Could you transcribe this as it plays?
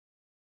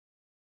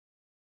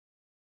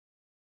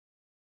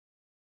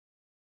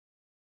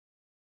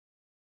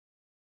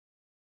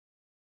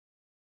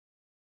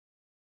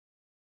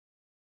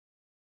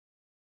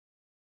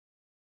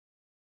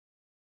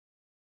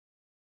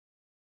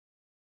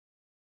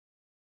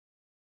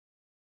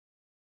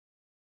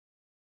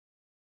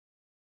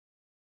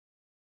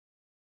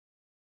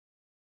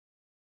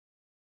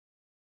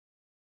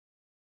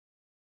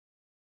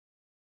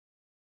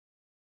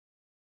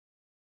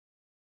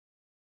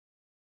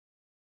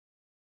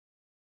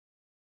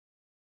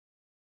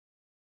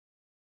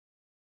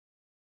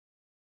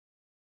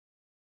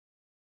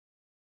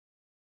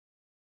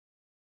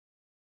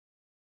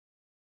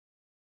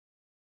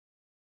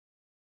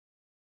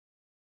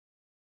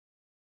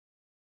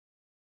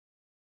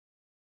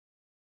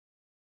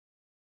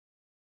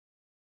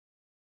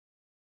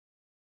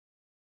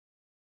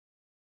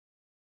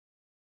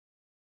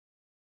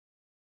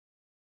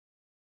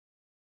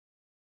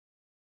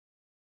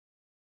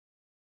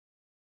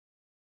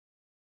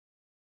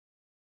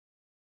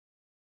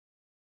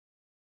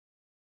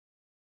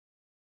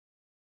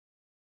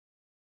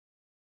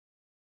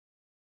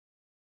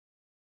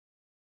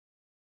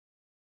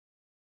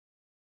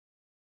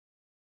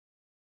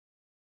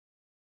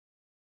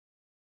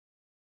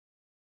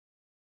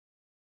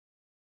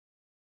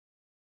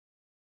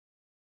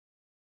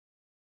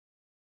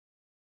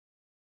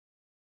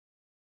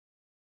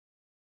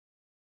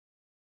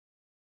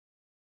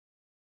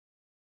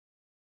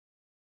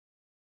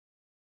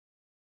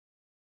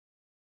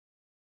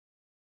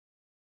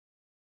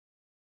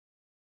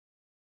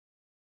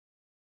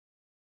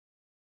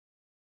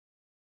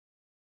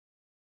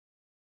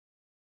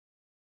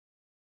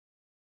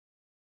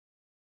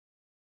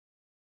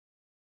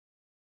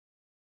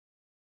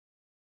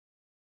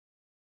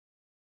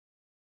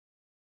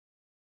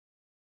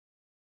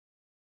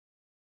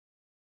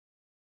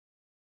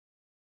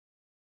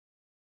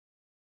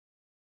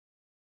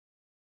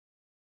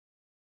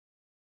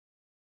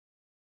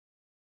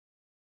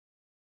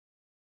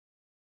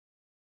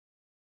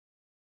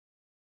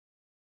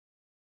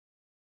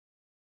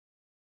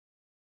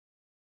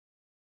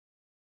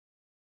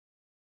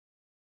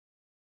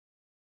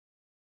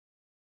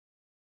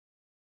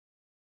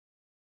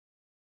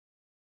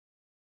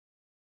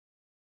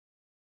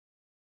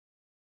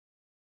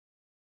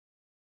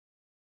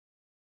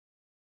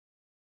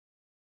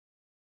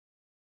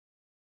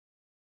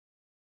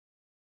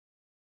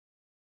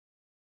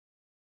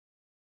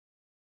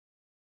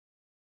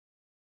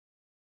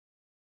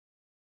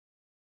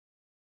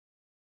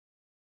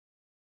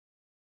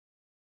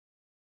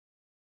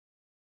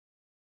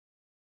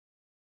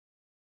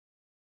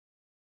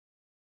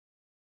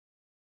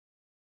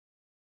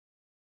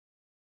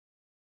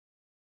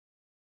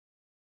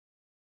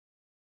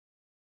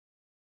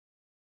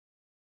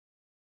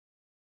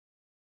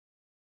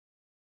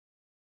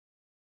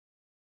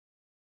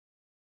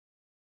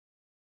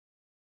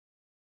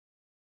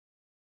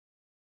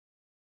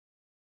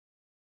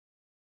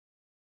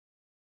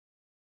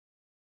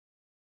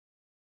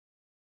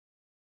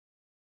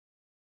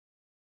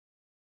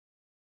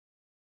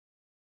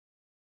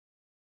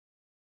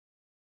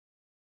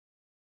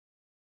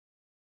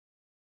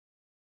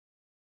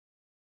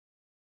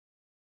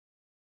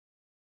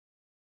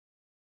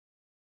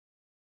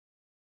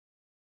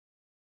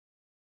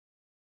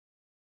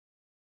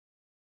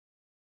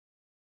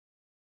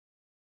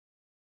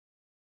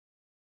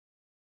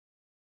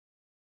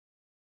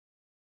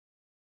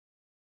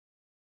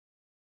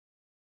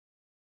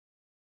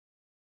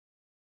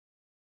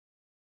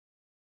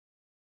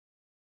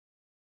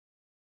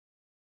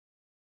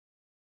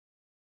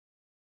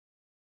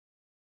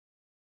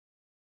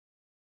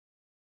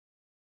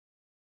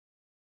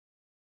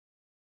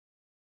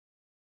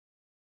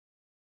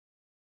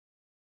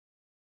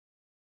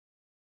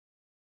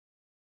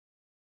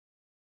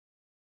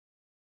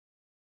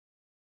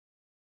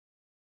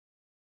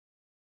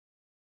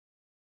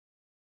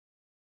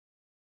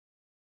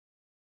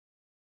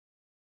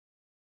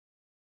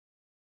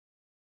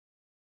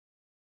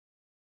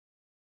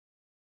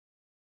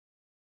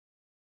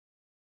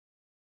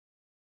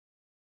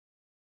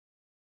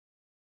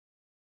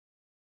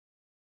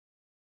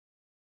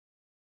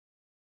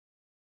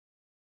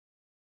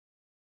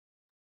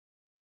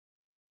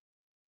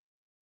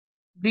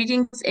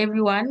Greetings,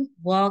 everyone.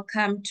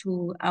 Welcome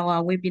to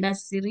our webinar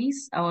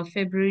series, our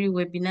February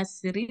webinar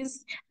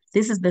series.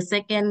 This is the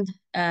second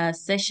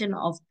session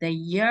of the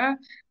year.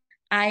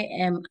 I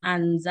am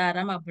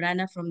Anzara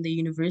Mabrana from the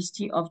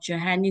University of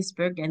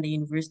Johannesburg and the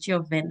University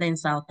of Venda in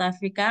South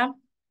Africa.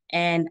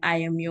 And I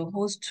am your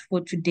host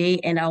for today,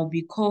 and I'll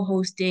be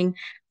co-hosting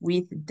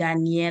with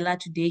Daniela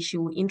today. She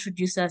will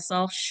introduce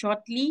herself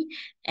shortly.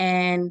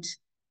 And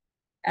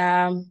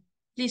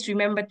please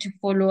remember to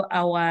follow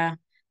our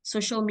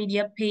social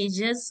media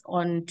pages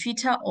on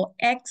Twitter or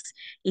X.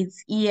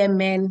 It's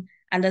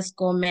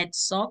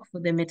EMN_MedSoc for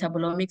the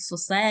Metabolomics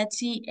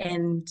Society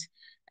and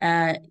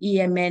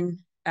EMN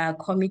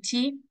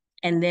Committee.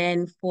 And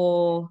then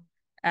for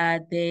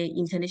the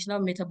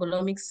International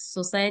Metabolomics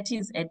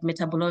Societies at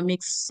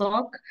Metabolomics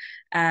SOC,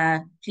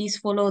 please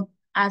follow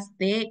us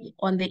there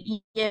on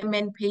the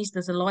EMN page.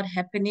 There's a lot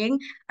happening.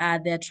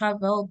 There are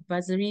travel,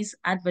 bursaries,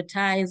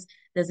 advertise.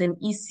 There's an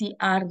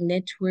ECR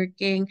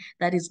networking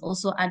that is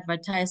also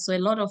advertised. So a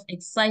lot of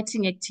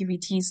exciting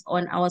activities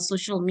on our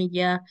social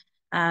media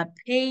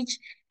page.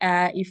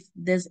 If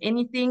there's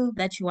anything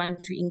that you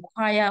want to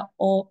inquire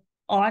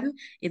on,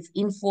 it's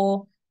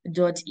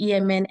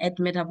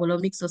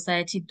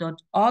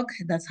info.emn@metabolomicsociety.org.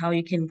 That's how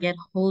you can get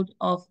hold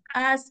of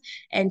us.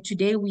 And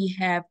today we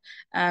have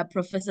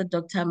Professor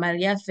Dr.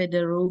 Maria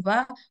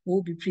Fedorova, who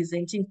will be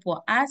presenting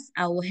for us.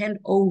 I will hand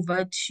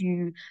over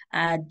to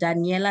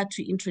Daniela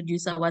to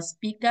introduce our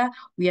speaker.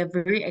 We are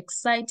very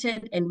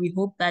excited and we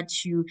hope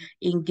that you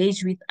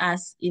engage with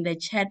us in the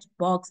chat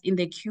box, in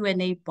the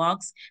Q&A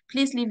box.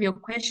 Please leave your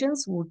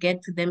questions. We'll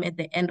get to them at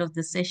the end of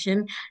the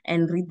session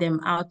and read them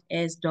out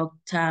as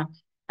Dr.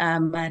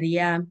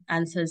 Maria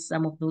answers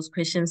some of those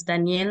questions.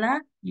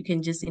 Daniela, you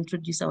can just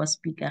introduce our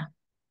speaker.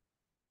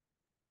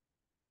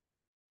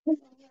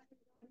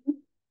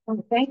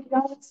 Thank you,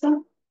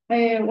 Alexa.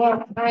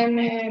 Well, I'm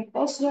a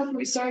postdoc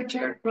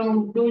researcher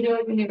from New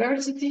York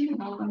University,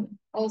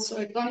 also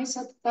a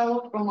CONICET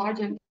fellow from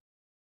Argentina.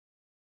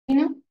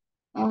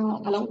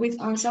 Along with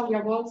Ansha, we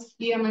are both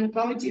EMN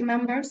committee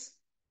members.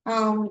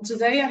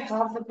 Today, I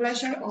have the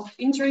pleasure of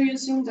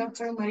introducing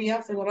Dr.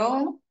 Maria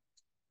Fedorova.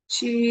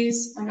 She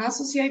is an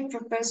associate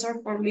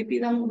professor for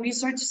Lipidomics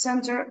Research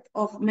Center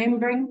of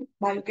Membrane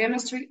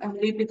Biochemistry and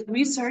Lipid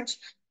Research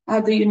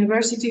at the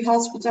University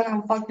Hospital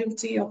and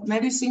Faculty of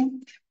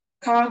Medicine,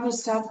 Carl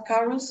Gustav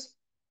Karus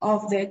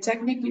of the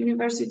Technical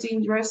University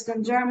in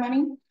Dresden,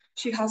 Germany.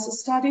 She has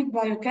studied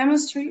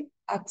biochemistry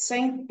at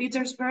St.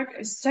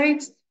 Petersburg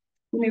State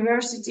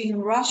University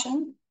in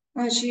Russia,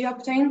 and she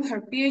obtained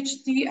her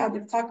PhD at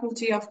the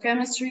Faculty of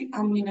Chemistry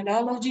and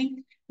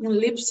Mineralogy in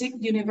Leipzig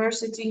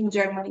University in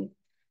Germany.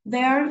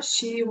 There,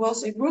 she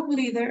was a group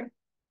leader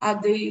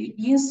at the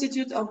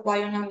Institute of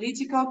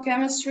Bioanalytical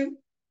Chemistry,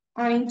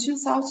 and in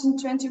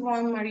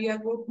 2021, Maria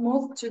Group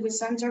moved to the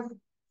Center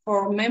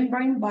for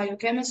Membrane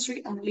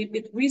Biochemistry and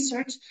Lipid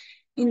Research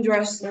in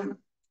Dresden.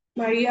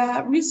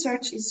 Maria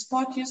research is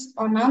focused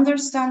on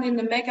understanding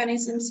the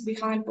mechanisms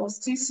behind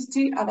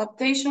plasticity,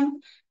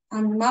 adaptation,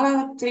 and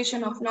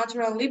maladaptation of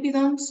natural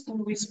lipidomes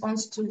in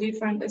response to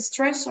different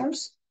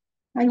stressors,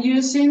 and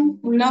using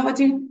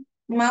innovative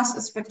mass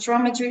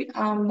spectrometry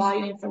and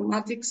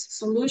bioinformatics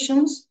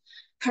solutions.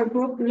 Her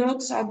group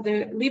looks at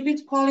the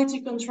lipid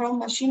quality control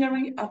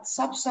machinery at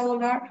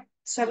subcellular,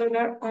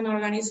 cellular, and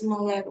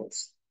organismal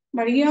levels.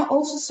 Maria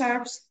also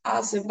serves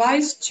as a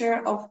vice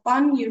chair of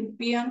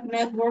Pan-European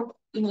Network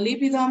in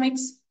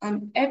Lipidomics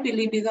and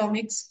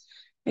Epilipidomics,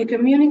 a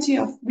community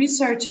of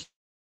researchers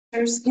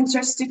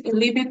interested in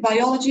lipid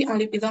biology and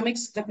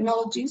lipidomics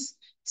technologies,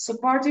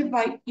 supported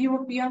by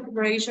European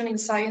Cooperation in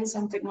Science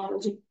and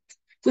Technology.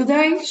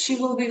 Today, she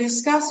will be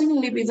discussing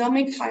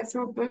lipidomic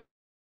high-throughput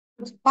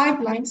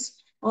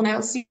pipelines on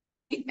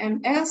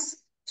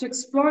LC-MS to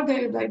explore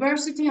the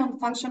diversity and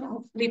function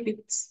of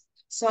lipids.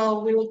 So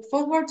we look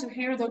forward to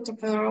hear Dr.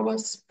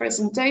 Fedorova's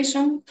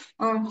presentation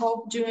and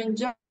hope you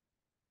enjoy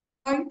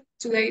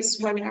today's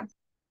webinar.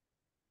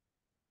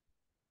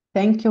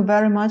 Thank you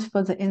very much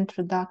for the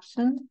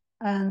introduction,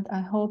 and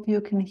I hope you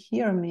can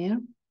hear me.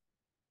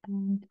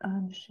 And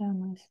I'll share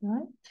my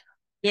slide.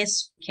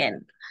 Yes, we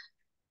can.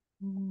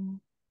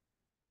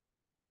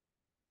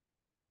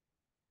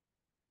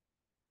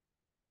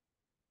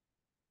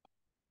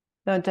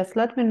 So just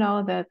let me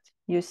know that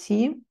you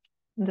see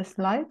the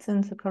slides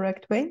in the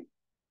correct way.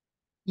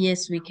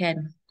 Yes, we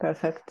can.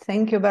 Perfect.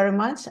 Thank you very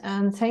much.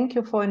 And thank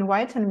you for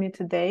inviting me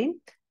today.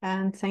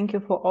 And thank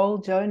you for all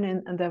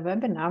joining the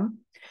webinar.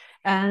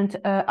 And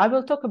I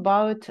will talk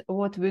about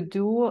what we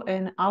do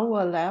in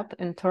our lab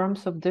in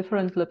terms of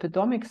different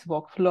lipidomics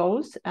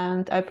workflows.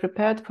 And I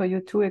prepared for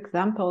you 2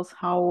 examples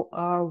how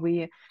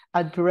we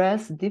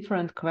address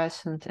different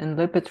questions in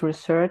lipid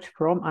research,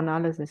 from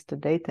analysis to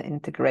data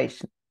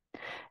integration.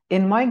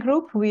 In my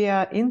group, we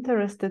are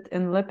interested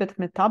in lipid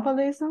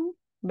metabolism,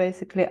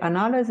 basically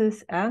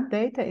analysis and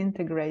data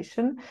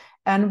integration,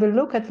 and we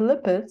look at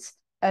lipids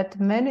at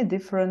many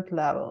different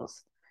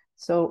levels.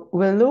 So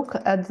we'll look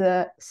at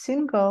the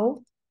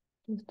single,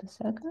 just a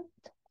second.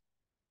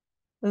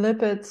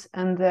 lipids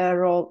and their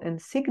role in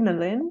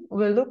signaling,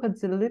 we look at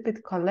the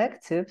lipid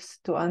collectives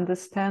to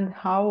understand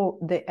how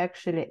they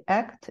actually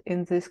act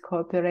in this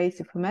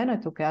cooperative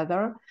manner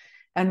together,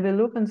 and we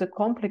look at the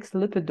complex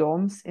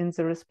lipidomes in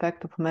the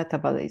respect of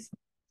metabolism.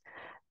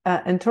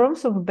 In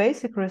terms of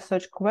basic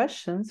research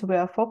questions, we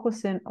are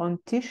focusing on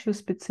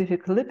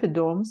tissue-specific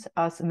lipidomes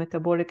as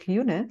metabolic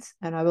units,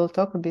 and I will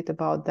talk a bit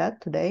about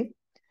that today,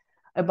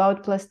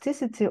 about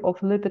plasticity of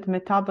lipid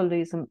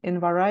metabolism in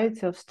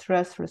variety of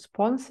stress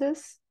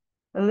responses,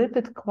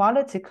 lipid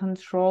quality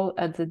control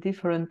at the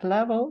different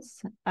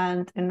levels,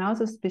 and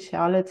another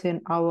specialty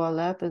in our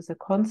lab is the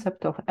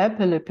concept of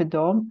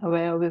epilipidome,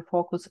 where we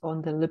focus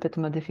on the lipid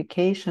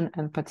modification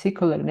and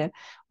particularly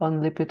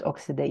on lipid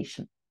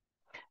oxidation.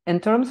 In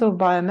terms of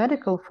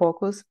biomedical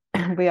focus,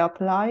 we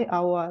apply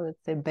our,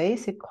 let's say,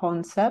 basic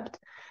concept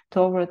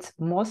towards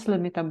mostly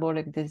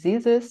metabolic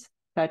diseases,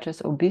 such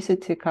as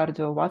obesity,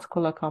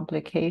 cardiovascular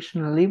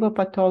complication, liver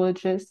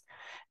pathologies,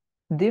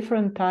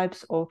 different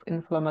types of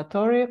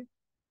inflammatory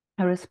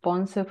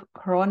responsive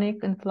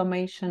chronic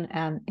inflammation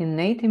and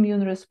innate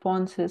immune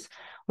responses,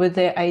 with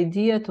the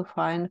idea to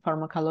find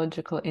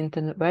pharmacological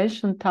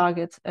intervention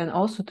targets and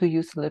also to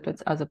use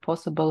lipids as a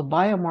possible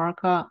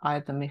biomarker,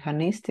 either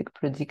mechanistic,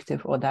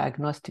 predictive, or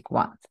diagnostic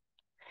ones.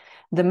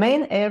 The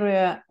main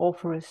area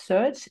of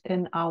research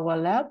in our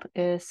lab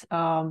is,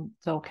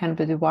 can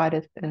be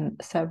divided in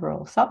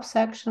several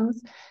subsections.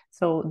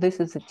 So this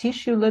is a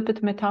tissue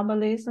lipid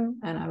metabolism,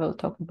 and I will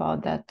talk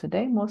about that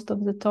today, most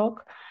of the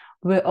talk.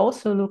 We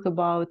also look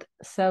about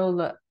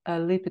cellular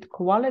lipid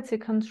quality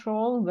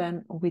control,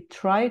 when we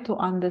try to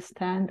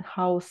understand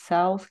how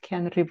cells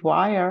can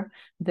rewire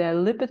their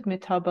lipid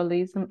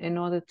metabolism in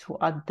order to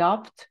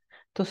adapt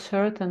to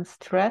certain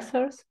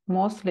stressors,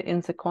 mostly in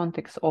the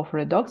context of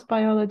redox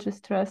biology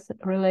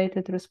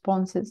stress-related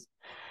responses.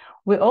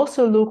 We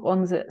also look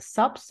on the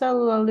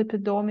subcellular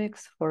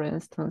lipidomics, for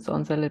instance,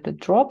 on the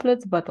lipid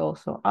droplets, but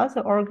also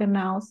other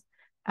organelles.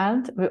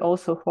 And we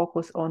also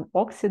focus on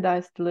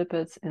oxidized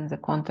lipids in the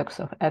context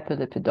of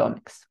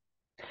epilipidomics.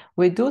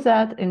 We do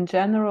that in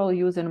general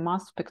using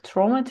mass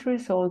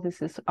spectrometry. So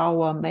this is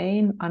our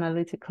main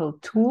analytical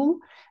tool.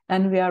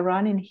 And we are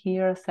running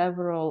here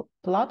several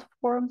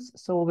platforms.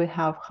 So we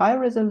have high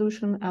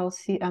resolution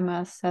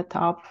LC-MS set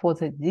up for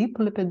the deep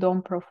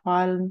lipidome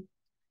profiling.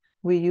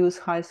 We use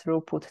high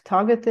throughput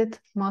targeted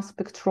mass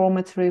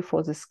spectrometry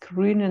for the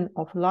screening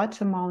of large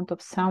amount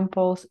of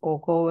samples or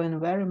going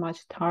very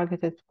much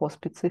targeted for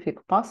specific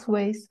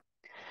pathways.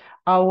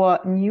 Our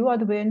new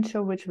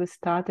adventure, which we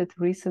started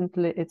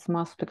recently, it's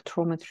mass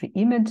spectrometry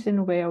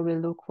imaging, where we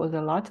look for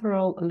the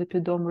lateral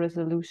lipidome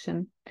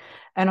resolution.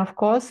 And of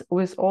course,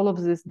 with all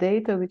of this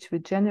data which we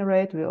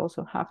generate, we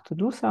also have to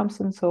do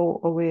something.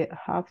 So we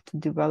have to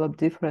develop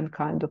different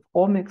kind of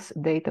omics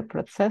data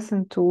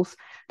processing tools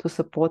to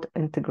support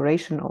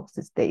integration of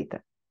this data.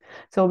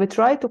 So we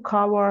try to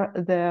cover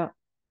the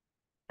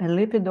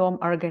lipidome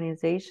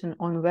organization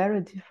on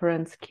very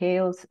different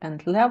scales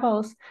and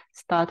levels,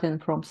 starting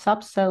from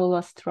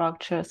subcellular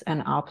structures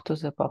and up to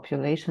the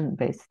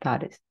population-based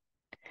studies.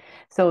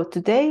 So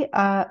today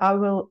I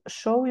will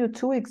show you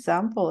two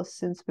examples,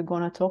 since we're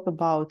going to talk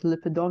about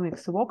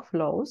lipidomics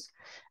workflows,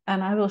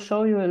 and I will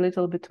show you a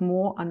little bit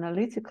more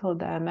analytical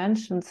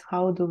dimensions,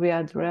 how do we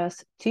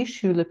address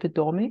tissue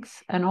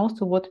lipidomics, and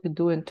also what we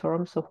do in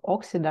terms of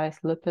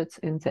oxidized lipids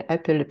in the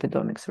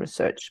epilipidomics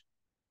research.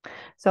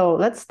 So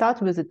let's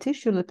start with the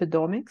tissue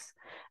lipidomics.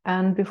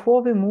 And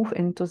before we move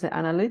into the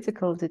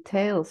analytical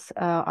details,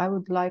 I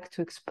would like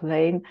to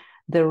explain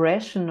the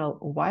rationale.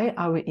 Why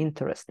are we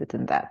interested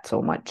in that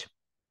so much?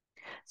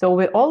 So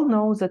we all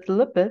know that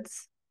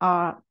lipids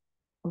are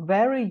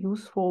very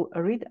useful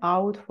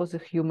readout for the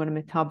human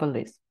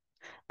metabolism.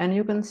 And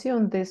you can see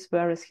on this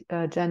very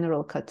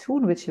general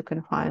cartoon, which you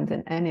can find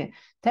in any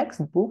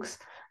textbooks,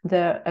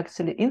 the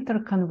actually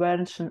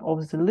interconvention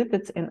of the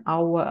lipids in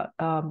our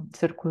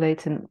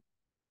circulating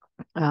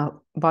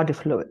body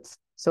fluids.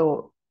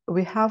 So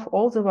we have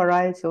all the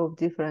variety of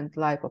different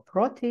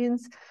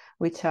lipoproteins,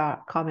 which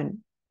are coming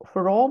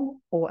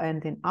from or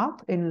ending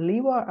up in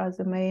liver as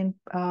the main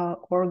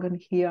organ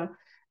here.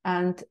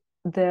 And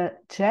the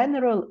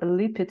general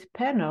lipid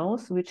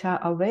panels, which are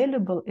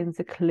available in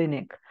the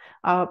clinic,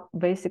 are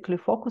basically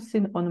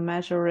focusing on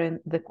measuring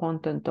the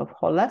content of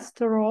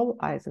cholesterol,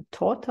 either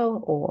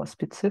total or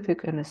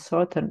specific in a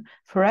certain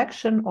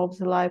fraction of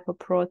the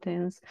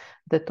lipoproteins,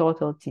 the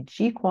total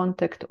TG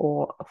content,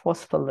 or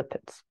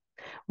phospholipids.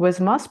 With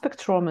mass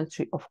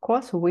spectrometry, of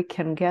course, we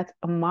can get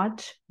a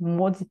much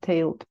more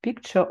detailed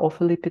picture of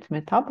lipid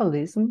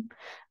metabolism.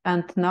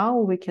 And now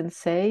we can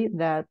say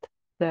that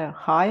the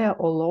higher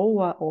or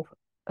lower of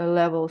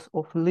levels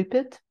of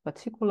lipid,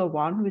 particular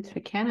one which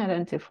we can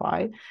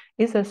identify,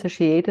 is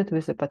associated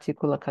with a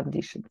particular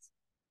conditions.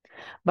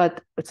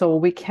 But so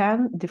we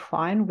can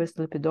define with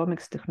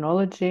lipidomics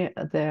technology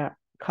the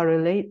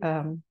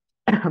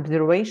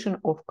observation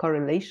of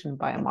correlation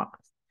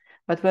biomarkers.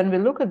 But when we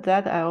look at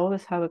that, I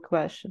always have a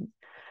question.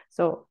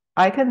 So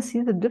I can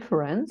see the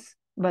difference,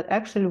 but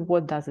actually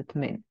what does it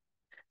mean?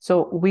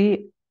 So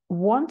we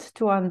want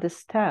to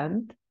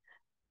understand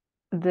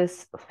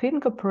this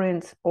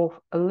fingerprints of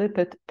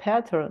lipid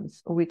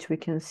patterns, which we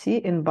can see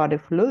in body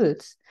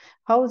fluids,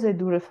 how they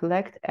do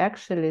reflect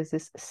actually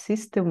this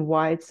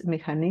system-wide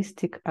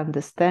mechanistic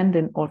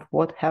understanding of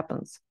what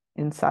happens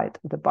inside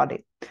the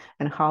body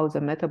and how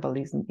the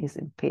metabolism is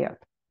impaired.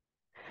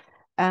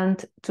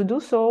 And to do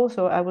so,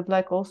 I would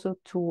like also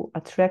to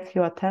attract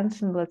your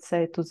attention, let's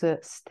say, to the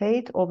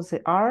state of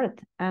the art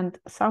and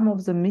some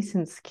of the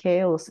missing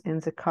scales in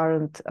the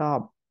current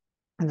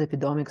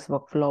lipidomics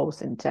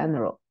workflows in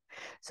general.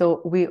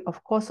 So we,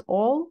 of course,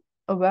 all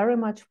are very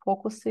much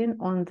focusing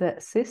on the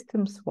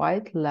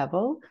systems-wide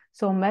level,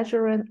 so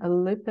measuring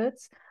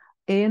lipids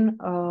in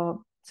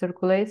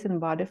circulating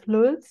body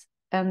fluids.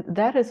 And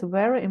that is a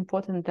very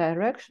important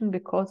direction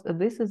because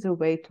this is a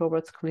way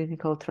towards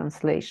clinical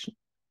translation.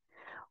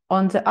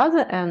 On the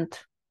other end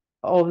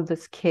of the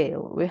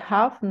scale, we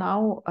have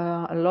now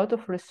a lot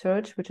of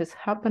research which is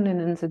happening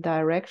in the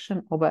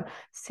direction of a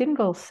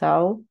single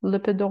cell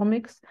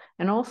lipidomics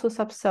and also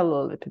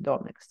subcellular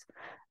lipidomics.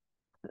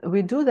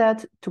 We do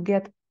that to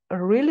get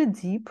really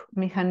deep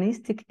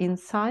mechanistic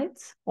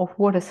insights of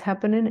what is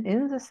happening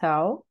in the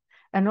cell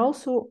and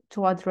also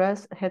to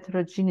address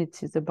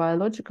heterogeneity, the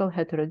biological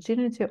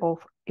heterogeneity of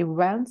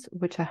events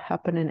which are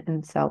happening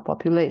in cell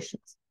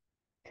populations.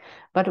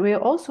 But we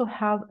also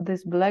have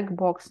this black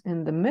box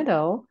in the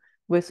middle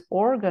with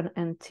organ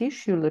and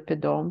tissue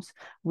lipidomes,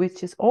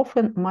 which is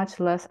often much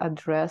less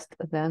addressed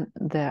than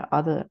the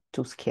other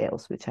two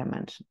scales which I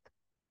mentioned.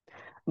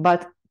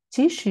 But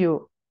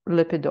tissue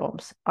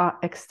lipidomes are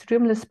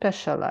extremely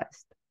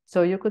specialized.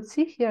 So you could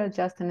see here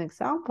just an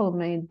example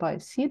made by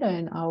Sida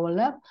in our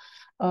lab,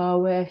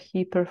 where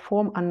he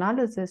performed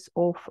analysis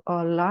of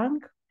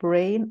lung,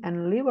 brain,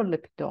 and liver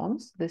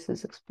lipidomes. This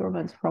is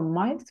experiments from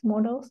mice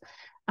models.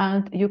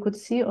 And you could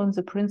see on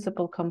the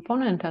principal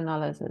component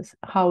analysis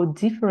how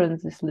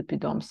different these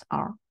lipidomes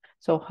are.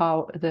 So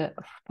how the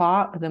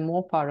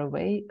more far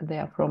away they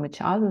are from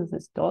each other,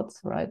 these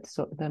dots, right?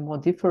 So the more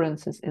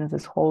differences in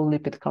this whole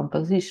lipid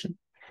composition.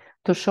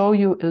 To show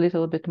you a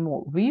little bit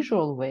more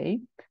visual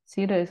way,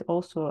 Sida is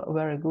also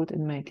very good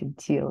in making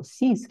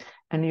TLCs.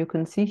 And you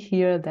can see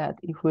here that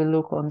if we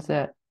look on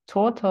the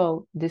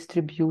total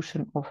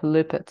distribution of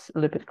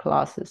lipid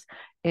classes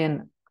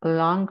in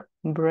lung,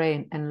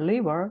 brain, and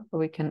liver,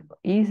 we can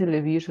easily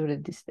visually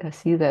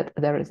see that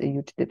there is a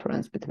huge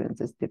difference between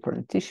these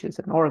different tissues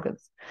and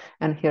organs.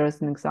 And here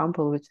is an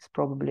example which is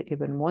probably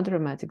even more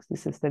dramatic.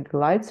 This is the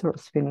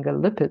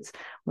glycerosphingolipids,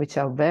 which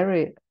are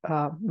very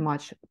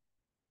much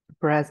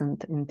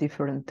present in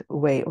different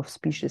way of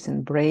species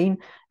in brain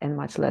and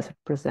much less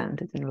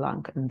represented in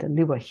lung and the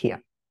liver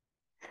here.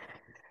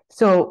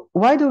 So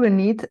why do we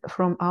need,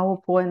 from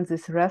our point,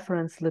 these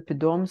reference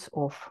lipidomes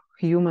of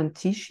human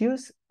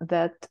tissues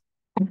that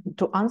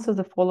to answer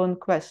the following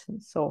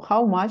questions? So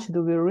how much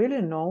do we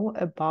really know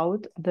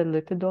about the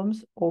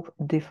lipidomes of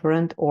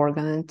different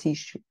organ and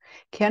tissue?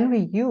 Can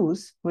we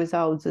use,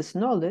 without this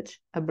knowledge,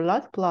 a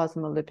blood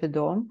plasma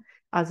lipidome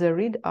as a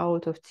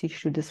readout of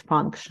tissue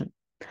dysfunction?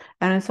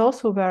 And it's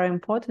also very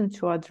important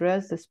to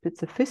address the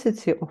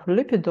specificity of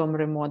lipidome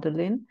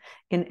remodeling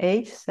in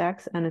age,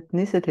 sex, and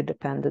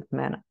ethnicity-dependent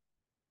manner.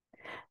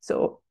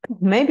 So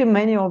maybe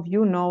many of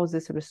you know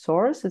this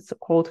resource. It's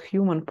called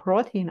Human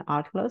Protein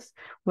Atlas,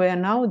 where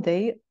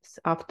nowadays,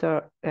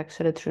 after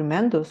actually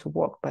tremendous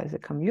work by the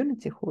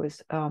community who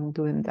is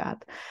doing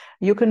that,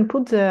 you can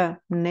put the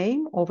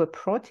name of a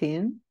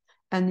protein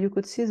and you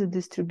could see the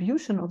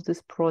distribution of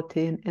this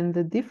protein in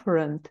the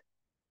different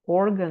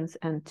organs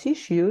and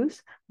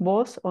tissues,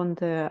 both on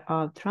the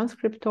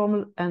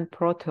transcriptome and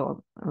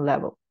proteome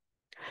level.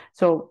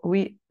 So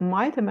we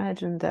might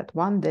imagine that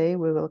one day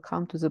we will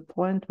come to the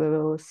point where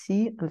we will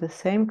see the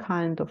same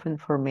kind of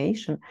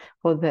information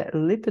for the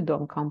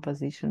lipidome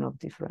composition of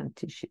different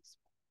tissues.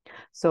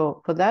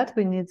 So for that,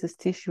 we need this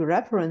tissue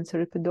reference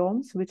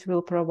lipidomes, which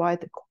will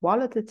provide a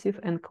qualitative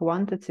and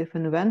quantitative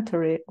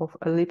inventory of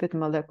a lipid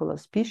molecular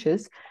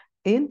species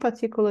in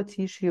particular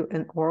tissue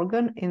and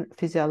organ in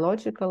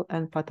physiological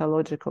and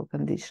pathological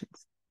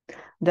conditions.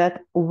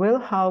 That will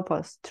help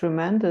us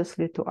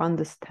tremendously to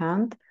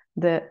understand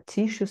the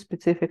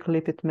tissue-specific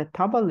lipid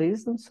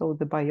metabolism, so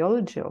the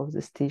biology of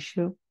this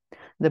tissue,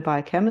 the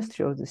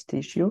biochemistry of this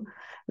tissue.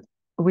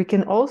 We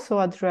can also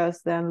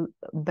address then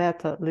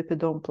better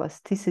lipidome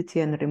plasticity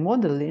and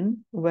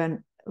remodeling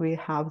when we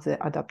have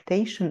the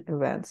adaptation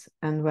events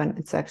and when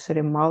it's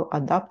actually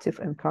maladaptive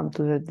and come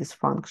to the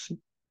dysfunction.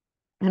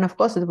 And of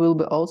course, it will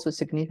be also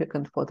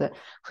significant for the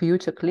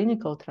future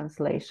clinical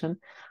translation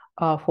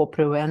for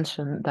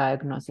prevention,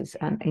 diagnosis,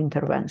 and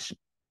intervention.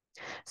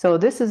 So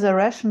this is a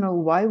rationale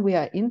why we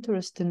are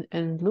interested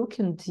in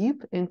looking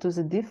deep into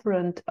the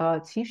different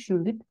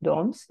tissue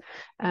lipidomes,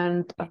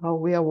 and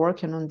we are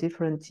working on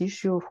different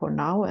tissue for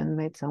now and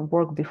made some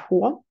work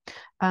before.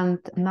 And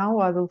now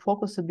I will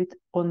focus a bit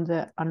on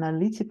the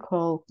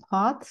analytical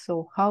part.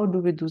 So how do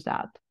we do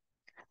that?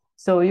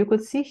 So you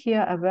could see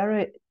here a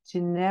very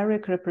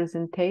generic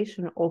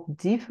representation of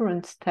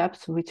different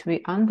steps which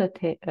we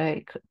undertake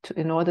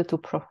in order to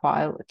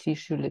profile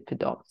tissue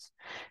lipidomes.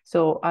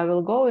 So I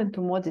will go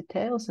into more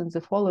details in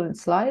the following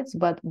slides,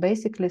 but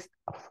basically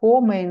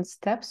 4 main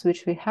steps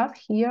which we have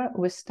here.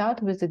 We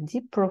start with a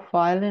deep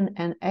profiling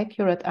and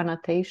accurate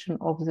annotation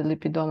of the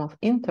lipidome of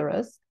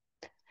interest.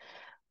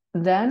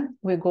 Then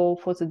we go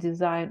for the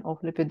design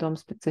of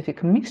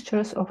lipidome-specific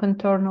mixtures of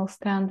internal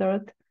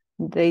standard,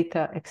 batch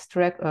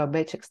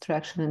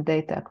extraction and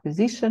data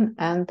acquisition,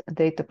 and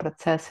data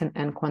processing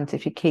and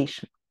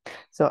quantification.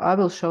 So I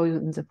will show you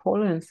in the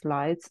following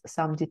slides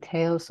some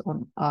details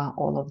on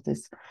all of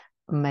these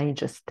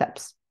major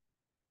steps.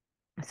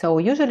 So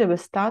usually we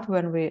start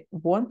when we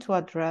want to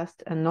address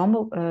a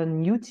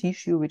new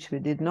tissue which we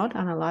did not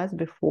analyze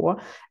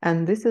before,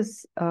 and this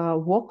is a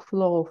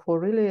workflow for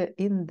really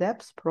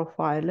in-depth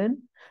profiling.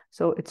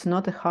 So it's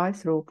not a high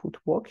throughput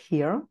work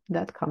here,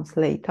 that comes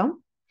later.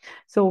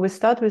 So we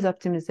start with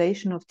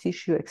optimization of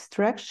tissue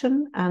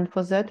extraction, and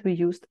for that we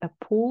used a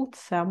pooled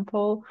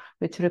sample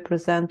which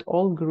represent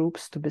all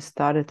groups to be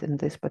studied in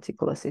this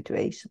particular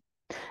situation.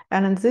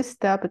 And in this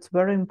step, it's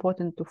very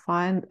important to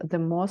find the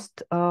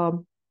most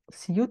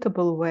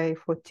suitable way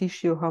for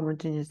tissue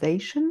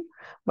homogenization,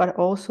 but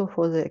also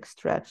for the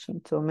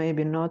extraction. So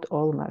maybe not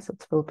all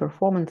methods will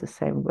perform in the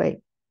same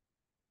way.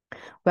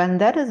 When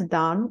that is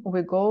done,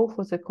 we go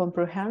for the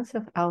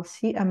comprehensive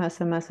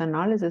LC-MSMS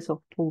analysis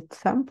of pooled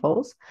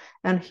samples,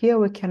 and here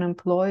we can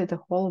employ the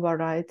whole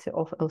variety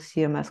of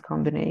LC-MS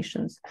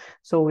combinations.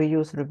 So we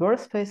use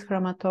reverse phase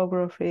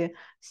chromatography,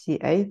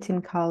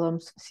 C18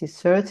 columns,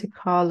 C30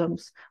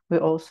 columns. We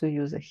also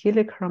use a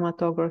helic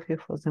chromatography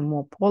for the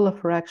more polar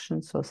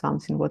fractions, so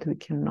something what we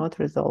cannot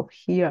resolve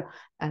here,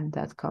 and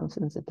that comes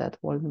in the dead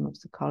volume of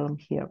the column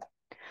here.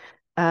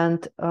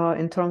 And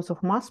in terms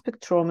of mass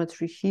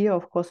spectrometry here,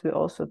 of course, we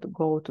also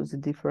go to the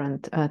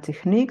different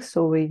techniques.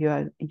 So we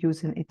are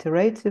using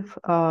iterative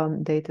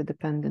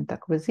data-dependent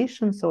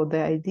acquisition. So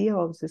the idea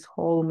of this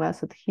whole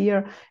method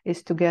here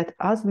is to get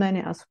as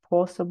many as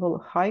possible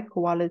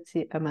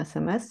high-quality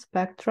MSMS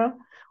spectra,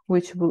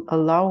 which will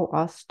allow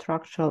us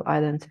structural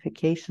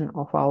identification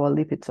of our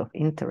lipids of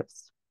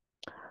interest.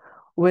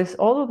 With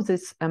all of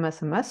this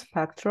MSMS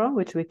spectra,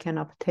 which we can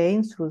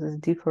obtain through these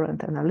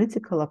different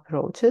analytical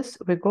approaches,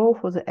 we go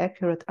for the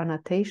accurate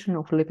annotation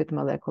of lipid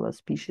molecular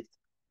species.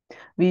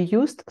 We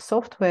used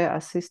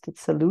software-assisted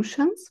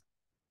solutions,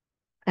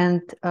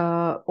 and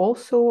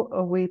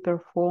also we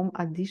perform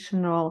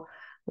additional,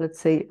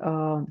 let's say,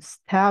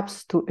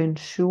 steps to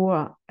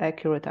ensure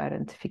accurate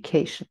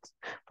identifications.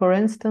 For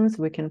instance,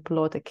 we can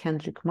plot a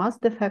Kendrick mass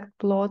defect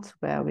plot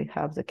where we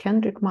have the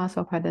Kendrick mass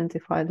of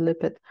identified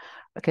lipid,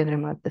 Kendrick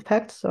mass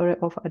defect,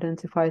 of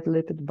identified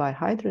lipid by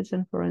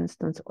hydrogen, for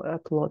instance,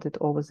 plotted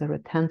over the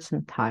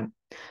retention time.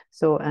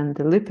 So, and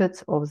the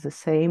lipids of the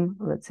same,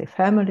 let's say,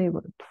 family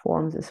would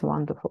form this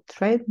wonderful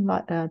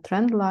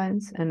trend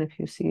lines. And if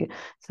you see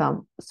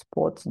some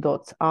spots,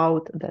 dots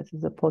out, that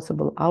is a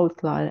possible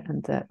outlier,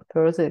 and the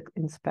further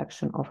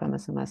inspection of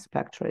MSMS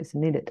spectra is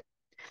needed.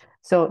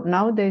 So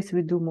nowadays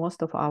we do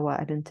most of our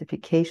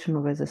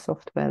identification with the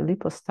software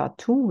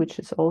LipoStar2, which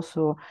is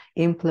also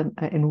in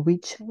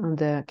which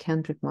the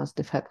Kendrick mass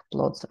defect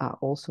plots are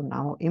also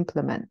now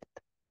implemented.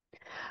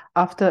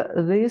 After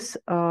this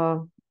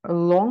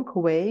long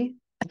way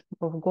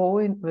of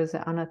going with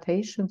the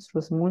annotations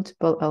with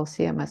multiple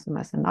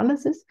LC-MSMS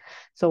analysis,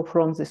 so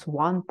from this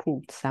one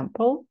pooled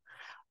sample,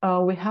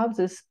 we have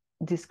this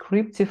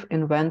descriptive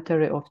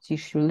inventory of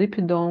tissue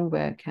lipidome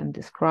where I can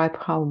describe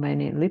how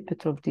many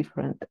lipids of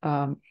different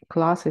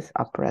classes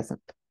are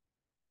present.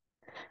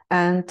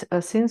 And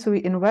since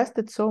we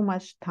invested so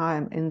much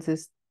time in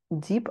this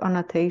deep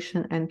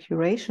annotation and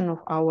curation of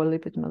our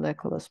lipid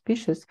molecular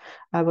species,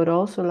 I would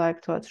also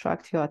like to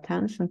attract your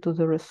attention to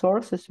the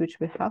resources which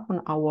we have on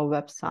our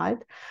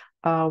website,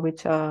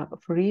 which are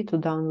free to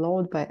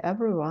download by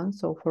everyone.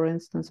 So for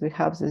instance, we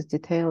have this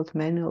detailed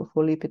manual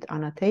for lipid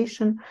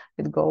annotation.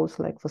 It goes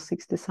like for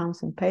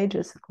 60-something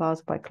pages,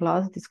 class by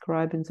class,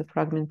 describing the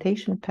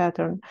fragmentation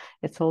pattern.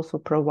 It's also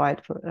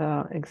provide for,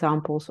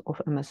 examples of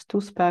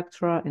MS2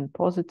 spectra in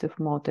positive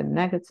mode and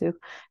negative.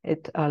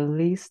 It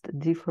lists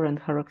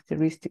different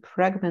characteristic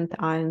fragment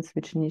ions,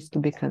 which needs to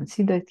be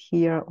considered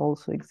here.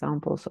 Also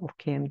examples of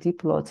KMD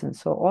plots and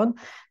so on.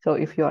 So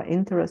if you are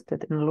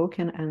interested in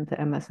looking at the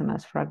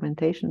MSMS fragmentation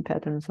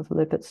patterns of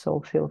lipids, so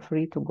feel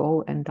free to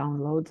go and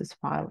download this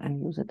file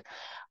and use it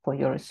for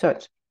your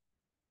research.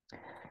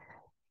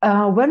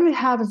 When we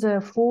have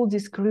the full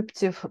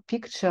descriptive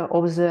picture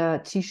of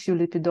the tissue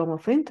lipidome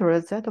of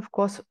interest, that of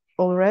course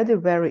already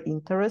very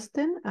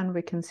interesting, and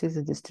we can see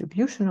the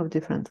distribution of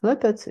different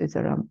lipids. Is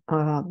there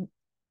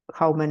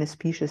how many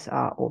species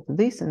are of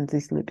this and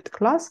this lipid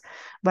class,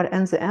 but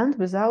in the end,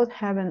 without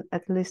having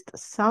at least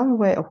some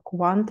way of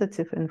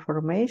quantitative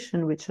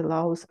information which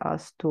allows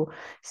us to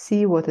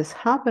see what is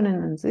happening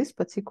in this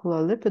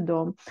particular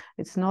lipidome,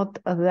 it's not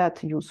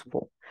that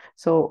useful.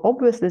 So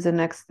obviously the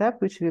next step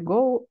which we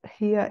go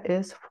here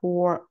is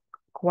for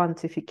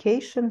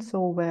quantification,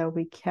 so where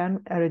we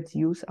can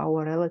reduce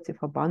our relative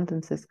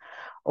abundances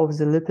of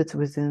the lipids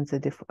within the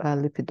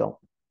lipidome.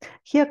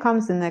 Here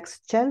comes the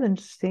next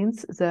challenge.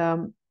 Since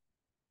the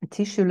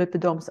tissue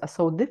lipidomes are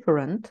so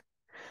different,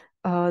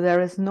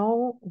 there is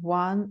no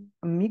one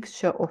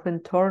mixture of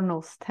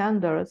internal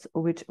standards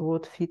which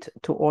would fit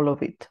to all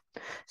of it.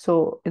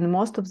 So in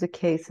most of the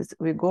cases,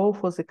 we go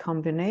for the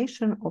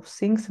combination of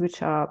things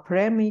which are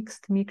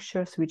pre-mixed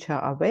mixtures which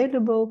are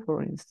available,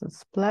 for instance,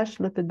 splash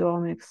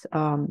lipidomics,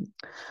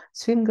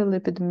 single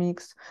lipid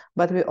mix,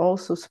 but we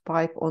also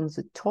spike on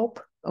the top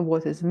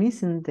what is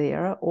missing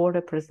there or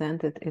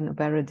represented in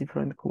very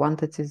different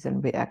quantities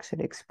than we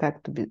actually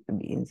expect to be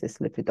in this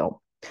lipidome.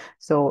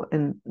 So,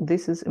 and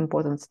this is an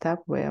important step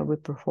where we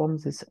perform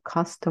this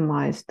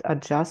customized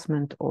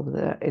adjustment of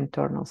the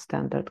internal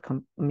standard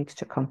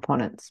mixture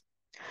components.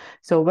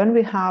 So when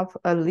we have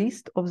a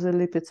list of the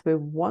lipids we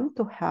want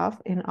to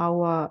have in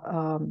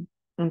our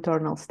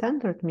internal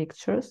standard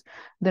mixtures,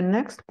 the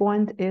next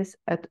point is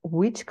at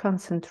which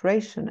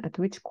concentration, at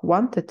which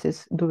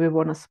quantities do we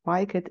want to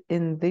spike it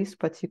in this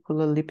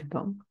particular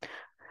lipidome.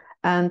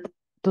 And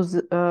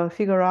to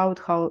figure out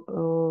how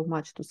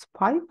much to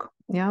spike,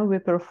 we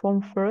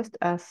perform first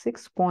a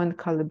 6-point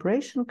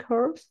calibration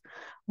curves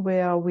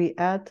where we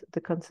add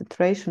the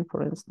concentration.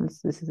 For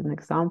instance, this is an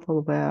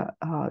example where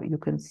you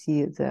can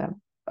see the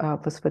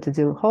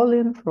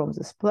phosphatidylcholine from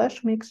the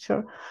splash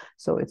mixture.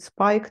 So it's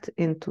spiked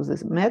into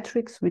this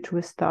matrix, which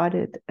we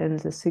studied in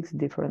the 6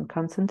 different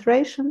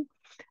concentrations.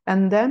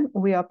 And then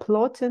we are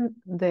plotting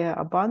the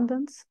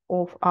abundance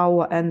of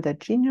our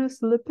endogenous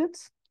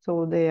lipids.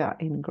 So they are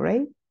in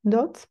gray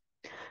dots,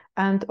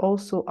 and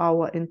also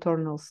our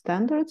internal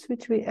standards,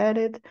 which we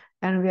added,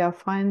 and we are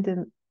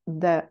finding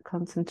the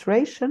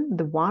concentration,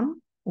 the one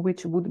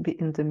which would be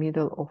in the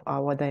middle of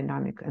our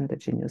dynamic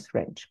endogenous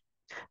range.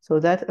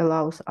 So that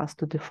allows us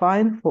to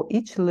define for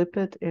each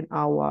lipid in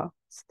our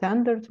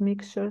standard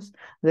mixtures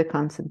the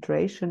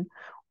concentration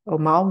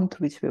amount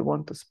which we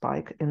want to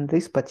spike in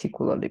this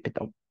particular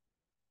lipidome.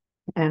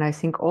 And I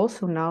think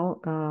also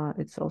now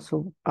it's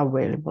also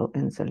available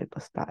in the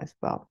LipoStar as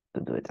well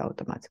to do it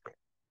automatically.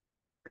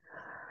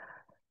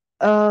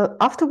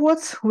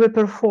 Afterwards, we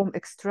perform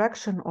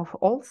extraction of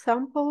all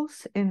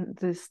samples in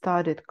the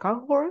studied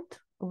cohort,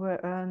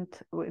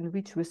 in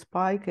which we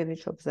spike in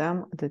each of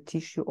them the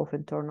tissue of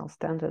internal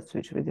standards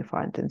which we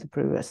defined in the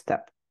previous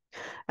step.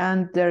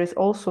 And there is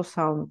also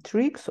some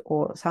tricks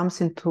or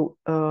something to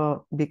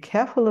be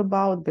careful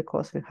about,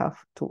 because we have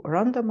to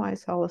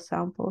randomize our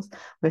samples.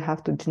 We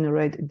have to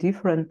generate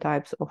different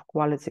types of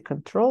quality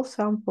control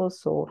samples.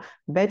 So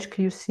batch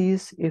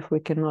QCs, if we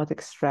cannot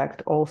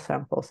extract all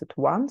samples at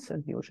once,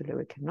 and usually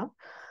we cannot,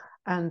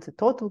 and the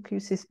total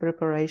QCs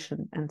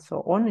preparation and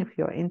so on. If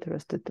you're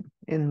interested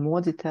in more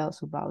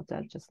details about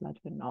that, just let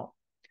me know.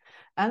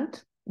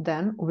 And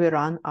then we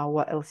run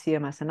our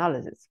LCMS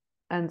analysis.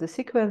 And the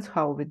sequence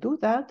how we do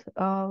that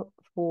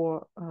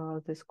for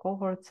this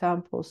cohort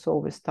sample. So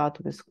we start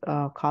with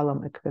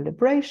column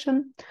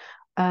equilibration,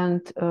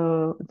 and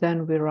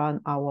then we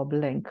run our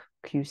blank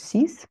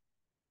QCs.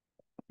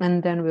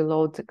 And then we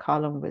load the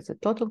column with the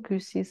total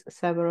QCs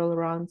several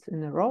runs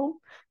in a row,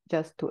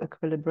 just to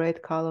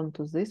equilibrate column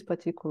to this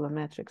particular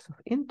matrix of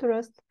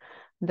interest.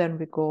 Then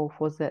we go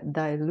for the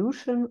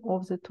dilution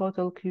of the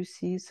total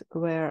QCs,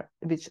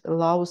 which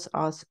allows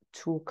us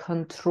to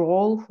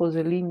control for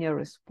the linear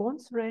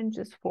response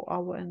ranges for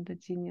our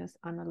endogenous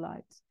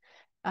analytes.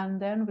 And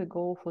then we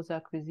go for the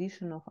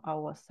acquisition of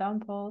our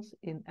samples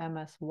in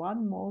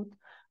MS1 mode.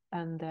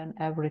 And then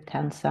every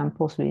 10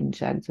 samples, we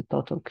inject the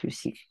total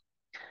QC.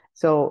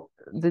 So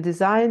the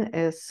design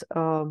is,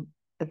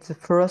 at the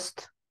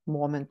first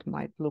moment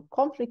might look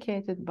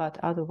complicated, but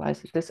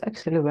otherwise it is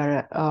actually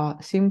very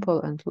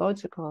simple and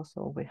logical.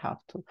 So we have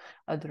to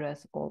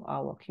address all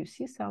our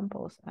QC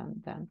samples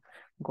and then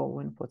go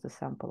in for the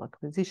sample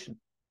acquisition.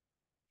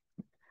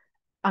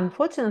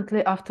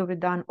 Unfortunately, after we've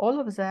done all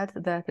of that,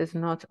 that is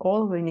not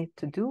all we need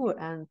to do.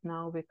 And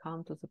now we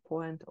come to the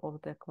point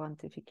of the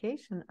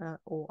quantification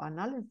or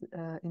analysis,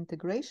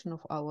 integration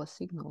of our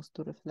signals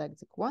to reflect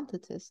the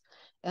quantities.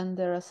 And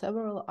there are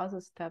several other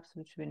steps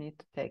which we need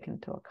to take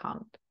into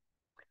account.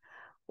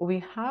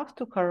 We have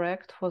to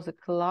correct for the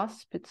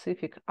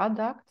class-specific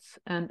adducts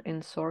and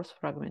in-source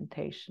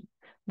fragmentation.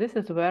 This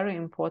is very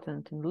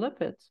important in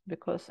lipids,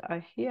 because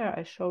here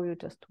I show you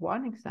just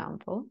one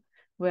example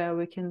where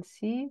we can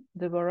see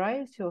the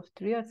variety of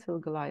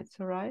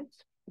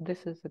triacylglycerides.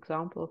 This is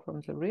example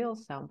from the real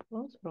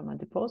samples from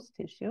adipose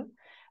tissue.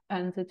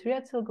 And the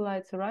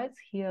triacylglycerides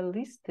here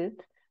listed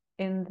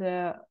in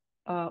the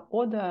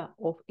order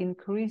of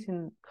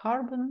increasing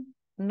carbon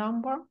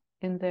number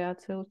in the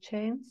acyl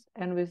chains,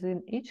 and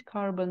within each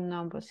carbon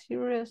number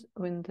series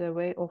in the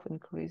way of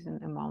increasing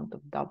amount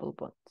of double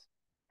bonds.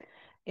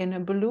 In a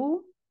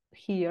blue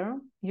here,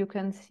 you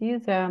can see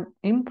the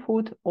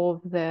input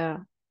of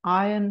the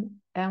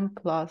ion M+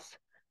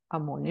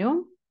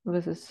 ammonium.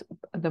 This is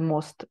the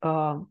most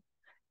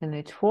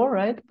NH4,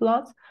 right,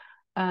 plus.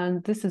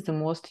 And this is the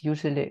most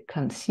usually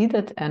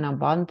considered and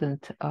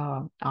abundant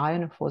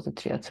ion for the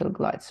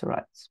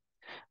triacylglycerides.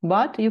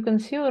 But you can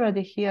see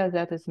already here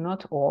that is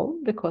not all,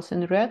 because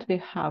in red we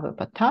have a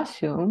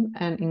potassium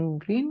and in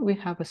green we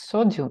have a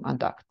sodium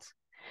adducts.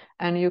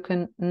 And you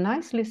can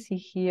nicely see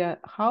here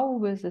how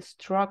with the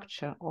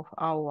structure of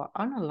our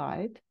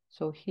analyte,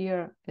 so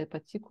here a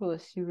particular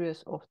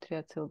series of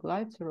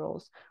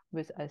triacylglycerols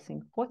with I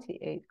think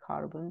 48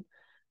 carbon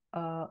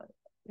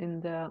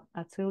in the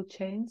acyl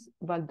chains,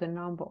 but the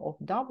number of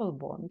double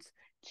bonds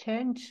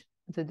change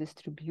the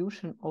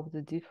distribution of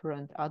the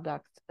different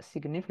adducts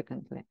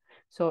significantly.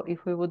 So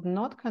if we would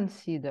not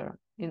consider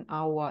in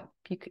our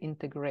peak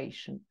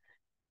integration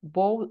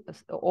both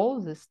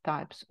all these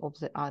types of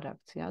the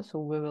adducts, yeah, so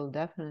we will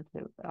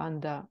definitely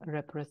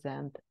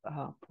underrepresent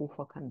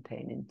PUFA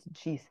containing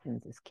Gs in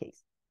this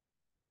case.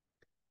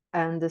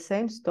 And the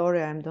same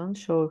story I don't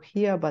show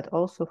here, but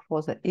also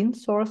for the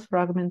in-source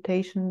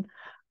fragmentation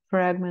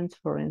fragments,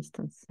 for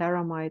instance,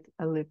 ceramide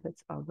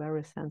lipids are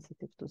very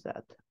sensitive to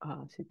that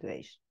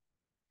situation.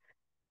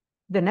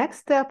 The next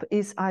step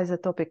is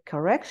isotopic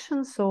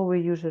correction. So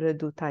we usually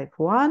do type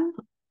 1,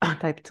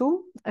 type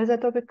 2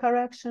 isotopic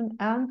correction,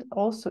 and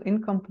also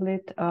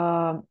incomplete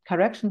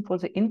correction for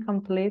the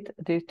incomplete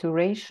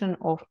deterioration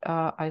of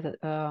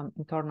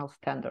internal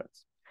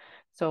standards.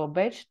 So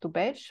batch to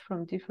batch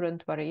from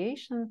different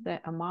variations,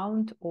 the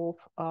amount of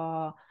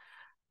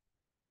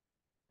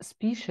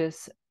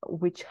species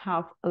which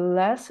have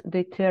less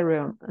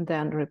deuterium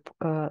than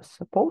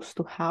supposed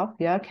to have,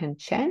 yeah, can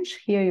change.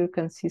 Here you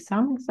can see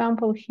some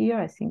example here.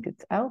 I think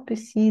it's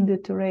LPC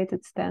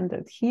deuterated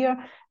standard here,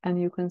 and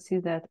you can see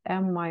that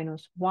M-1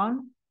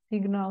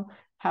 signal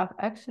have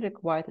actually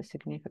quite a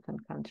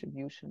significant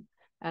contribution,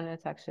 and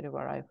it's actually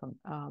vary from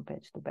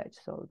batch to batch.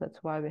 So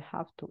that's why we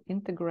have to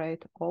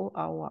integrate all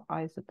our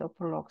isotope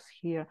logs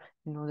here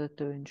in order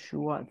to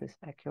ensure this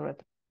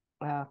accurate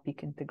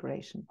peak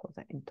integration for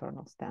the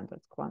internal standard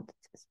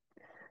quantities.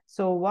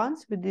 So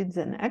once we did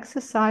an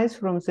exercise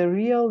from the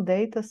real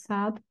data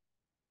set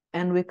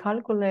and we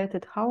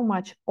calculated how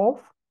much off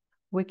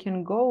we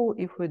can go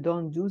if we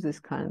don't do this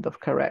kind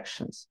of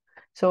corrections.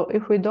 So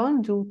if we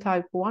don't do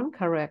type 1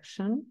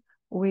 correction,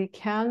 we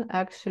can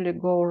actually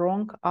go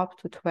wrong up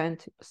to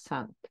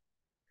 20%.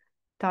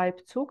 Type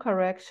 2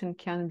 correction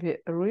can be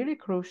really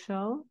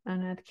crucial,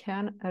 and it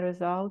can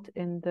result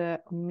in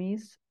the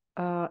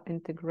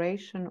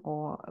integration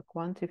or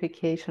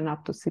quantification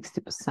up to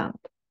 60%.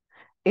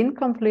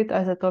 Incomplete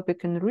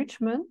isotopic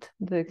enrichment,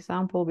 the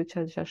example which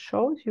I just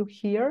showed you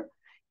here,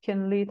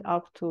 can lead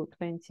up to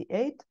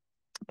 28%.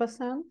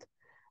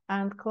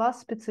 And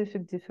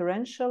class-specific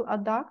differential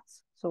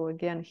adducts, so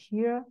again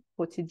here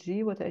for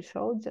TG, what I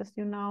showed just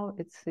now,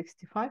 it's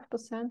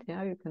 65%.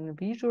 Yeah, you can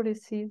visually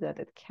see that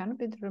it can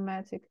be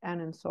dramatic,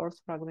 and in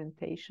source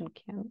fragmentation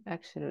can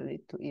actually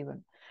lead to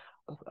even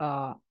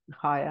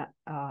higher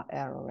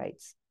error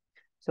rates.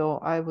 So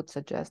I would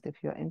suggest,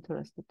 if you're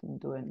interested in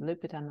doing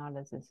lipid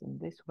analysis in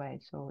this way,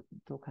 so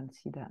to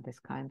consider this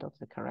kind of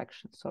the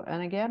correction. So,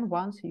 and again,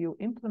 once you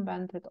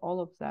implemented all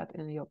of that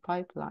in your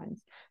pipelines,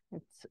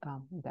 it's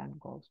then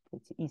goes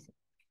pretty easy.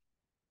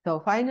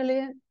 So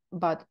finally,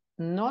 but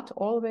not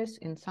always,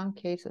 in some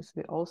cases,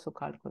 we also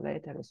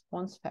calculate a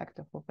response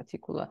factor for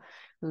particular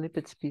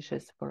lipid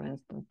species, for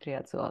instance,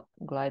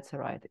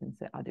 triacylglyceride in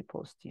the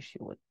adipose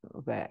tissue,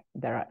 where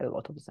there are a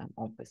lot of them,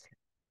 obviously.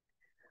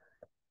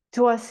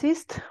 To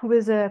assist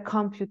with the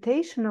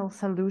computational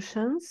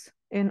solutions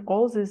in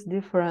all these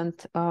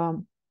different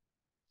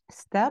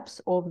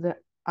steps of the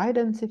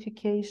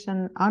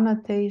identification,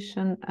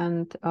 annotation,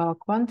 and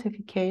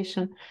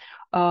quantification,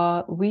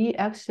 we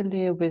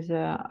actually, with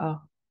a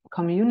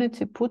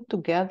community, put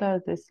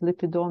together this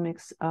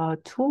lipidomics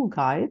tool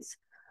guides,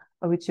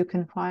 which you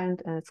can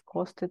find, and it's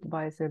hosted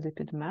by the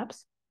Lipid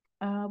Maps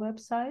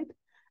website.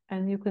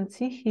 And you can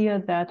see here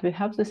that we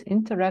have this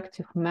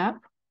interactive map,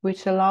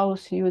 which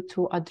allows you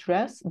to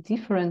address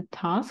different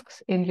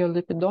tasks in your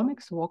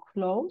lipidomics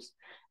workflows.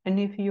 And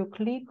if you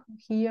click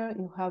here,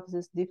 you have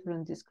this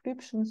different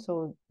descriptions,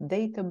 so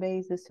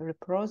databases,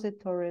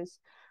 repositories,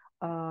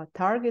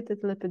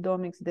 targeted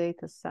lipidomics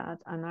data set,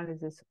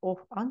 analysis of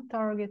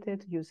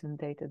untargeted using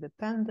data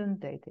dependent,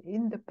 data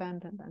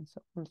independent, and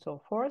so on and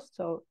so forth.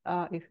 So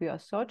if you are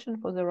searching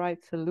for the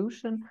right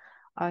solution,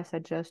 I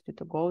suggest you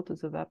to go to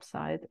the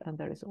website, and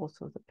there is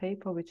also the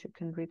paper which you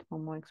can read for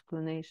more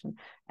explanation,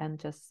 and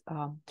just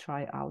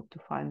try out to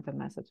find the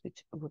methods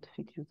which would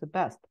fit you the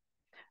best.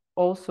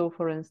 Also,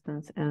 for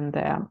instance, in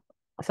the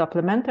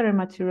supplementary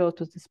material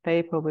to this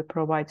paper, we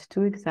provide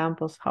 2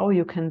 examples how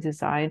you can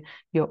design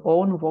your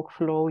own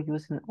workflow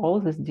using all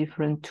these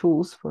different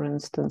tools, for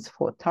instance,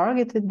 for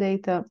targeted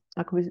data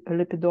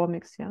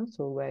lipidomics, yeah,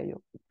 so where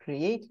you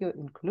create your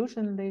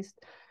inclusion list,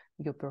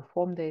 you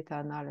perform data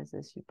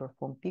analysis, you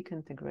perform peak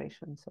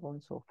integration, so on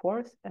and so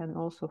forth, and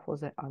also for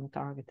the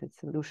untargeted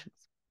solutions.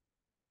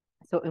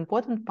 So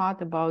important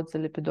part about the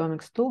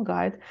lipidomics tool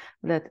guide,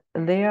 that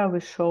there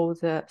we show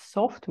the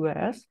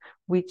softwares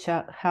which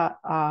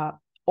are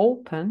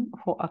open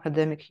for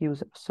academic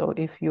users. So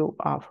if you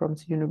are from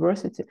the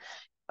university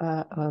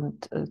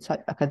and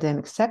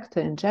academic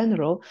sector in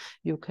general,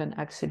 you can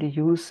actually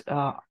use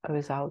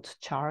without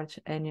charge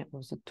any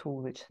of the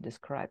tool which is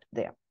described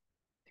there.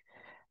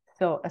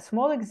 So a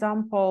small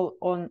example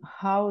on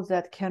how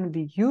that can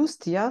be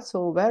used, yeah,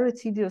 so very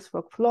tedious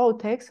workflow,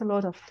 takes a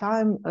lot of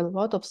time, a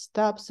lot of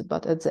steps,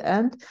 but at the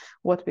end,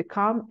 what we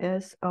come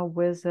is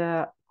with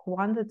a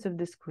quantitative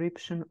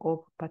description of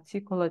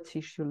particular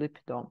tissue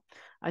lipidome.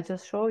 I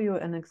just show you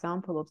an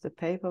example of the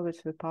paper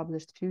which we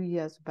published a few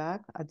years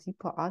back,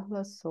 Adipo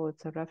Atlas, so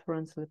it's a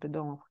reference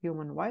lipidome of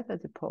human white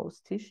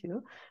adipose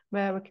tissue,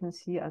 where we can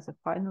see as a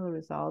final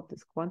result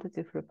this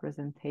quantitative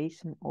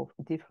representation of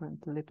different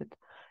lipid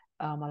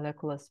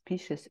molecular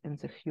species in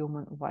the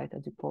human white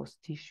adipose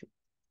tissue.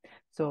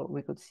 So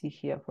we could see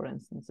here, for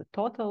instance, the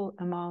total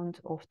amount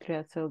of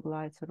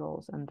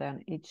triacylglycerols, and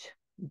then each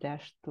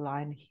dashed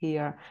line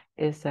here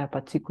is a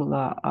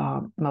particular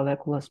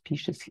molecular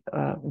species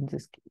in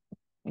this,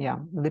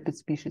 lipid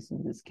species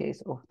in this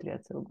case of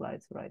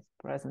triacylglycerides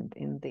present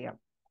in there.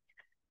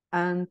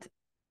 And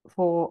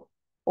for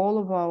all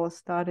of our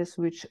studies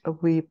which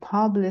we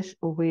publish,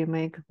 we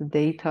make the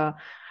data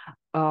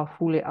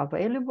fully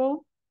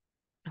available.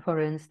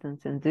 For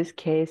instance, in this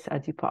case,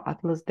 Adipo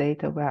Atlas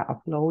data were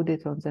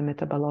uploaded on the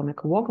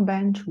metabolomic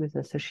workbench with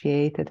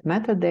associated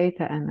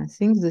metadata, and I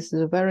think this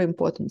is a very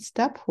important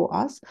step for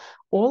us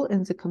all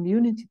in the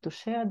community to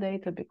share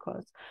data,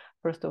 because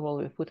first of all,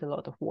 we put a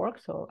lot of work,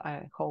 so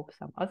I hope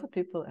some other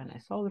people, and I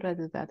saw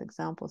already that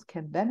examples,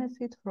 can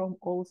benefit from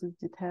all this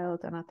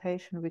detailed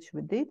annotation which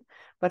we did,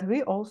 but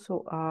we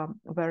also are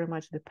very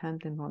much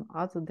dependent on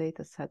other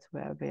data sets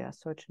where we are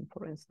searching,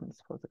 for instance,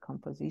 for the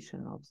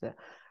composition of the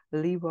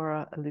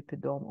liver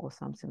lipidome or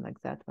something like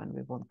that when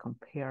we want to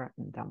compare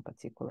in some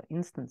particular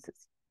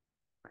instances.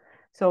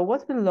 So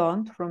what we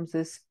learned from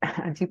this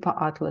Adipo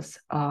Atlas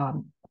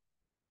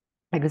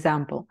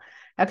example,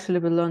 actually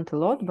we learned a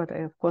lot, but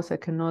of course I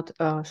cannot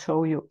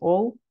show you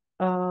all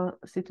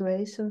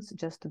situations,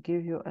 just to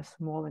give you a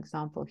small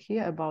example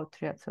here about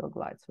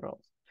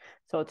triacylglycerols.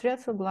 So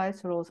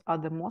triacylglycerols are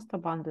the most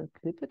abundant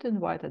lipid in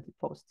white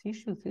adipose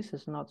tissue. This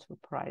is not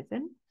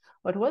surprising.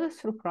 But what is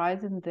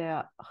surprising,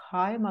 their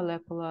high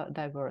molecular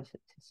diversity.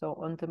 So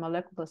on the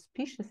molecular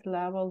species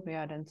level, we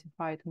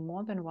identified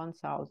more than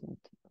 1,000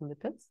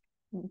 lipids,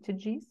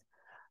 TGs,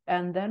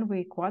 and then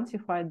we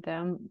quantified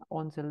them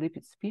on the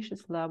lipid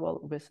species level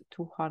with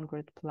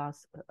 200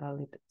 plus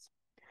lipids.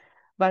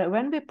 But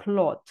when we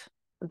plot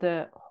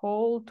the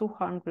whole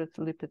 200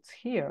 lipids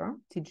here,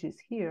 TGs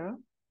here,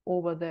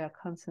 over their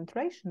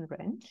concentration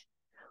range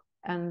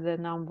and the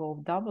number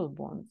of double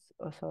bonds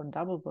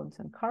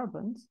and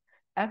carbons,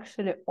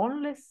 actually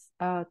only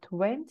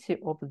 20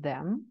 of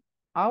them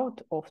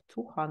out of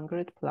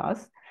 200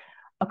 plus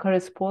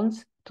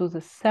corresponds to the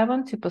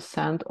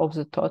 70% of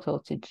the total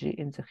TG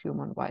in the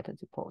human white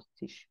adipose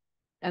tissue.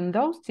 And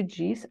those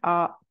TGs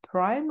are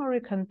primarily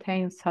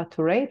contain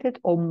saturated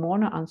or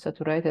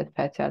monounsaturated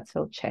fatty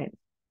acid chains.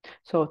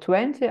 So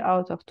 20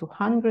 out of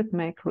 200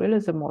 make really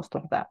the most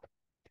of that.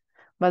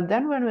 But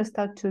then when we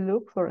start to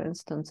look, for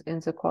instance,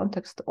 in the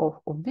context of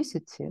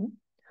obesity,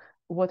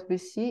 what we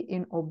see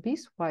in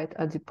obese white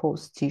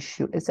adipose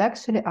tissue is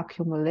actually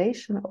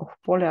accumulation of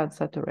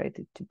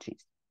polyunsaturated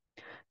TGs.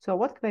 So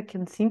what we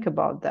can think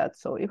about that?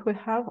 So if we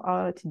have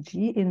our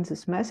TG in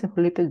this massive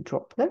lipid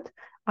droplet,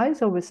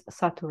 either with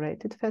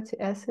saturated fatty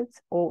acids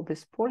or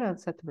with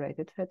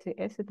polyunsaturated fatty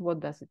acid,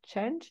 what does it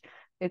change?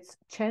 It's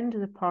change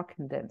the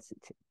parking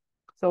density.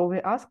 So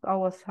we ask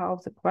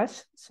ourselves the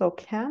question, so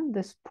can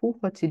these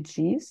puffer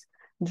TGs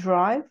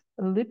drive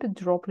lipid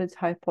droplets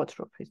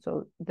hypertrophy?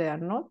 So they are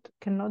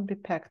cannot be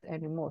packed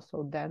anymore,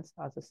 so dense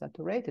as a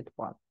saturated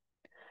one.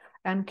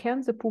 And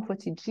can the puffer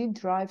TG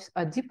drive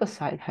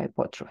adipocyte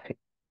hypertrophy?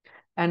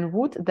 And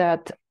would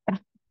that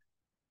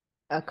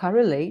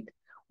correlate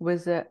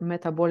with the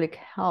metabolic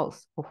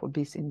health of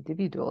obese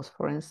individuals,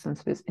 for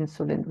instance, with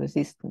insulin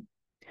resistance?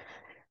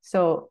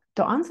 So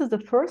to answer the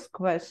first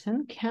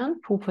question,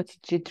 can puffer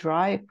TG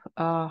drive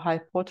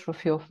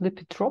hypertrophy of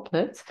lipid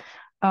droplets?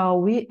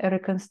 We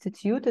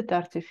reconstituted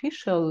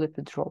artificial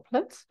lipid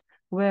droplets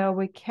where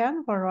we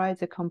can vary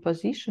the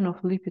composition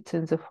of lipids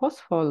in the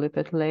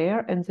phospholipid layer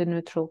and the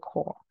neutral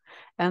core.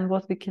 And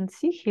what we can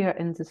see here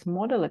in this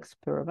model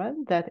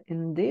experiment, that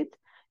indeed,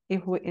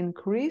 if we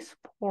increase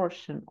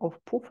portion of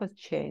puffer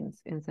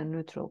chains in the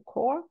neutral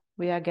core,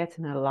 we are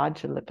getting a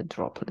larger lipid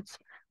droplets,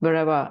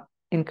 wherever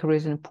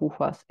increasing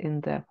puffers in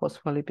the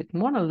phospholipid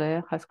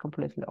monolayer has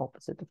completely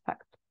opposite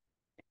effect.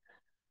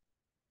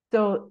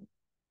 So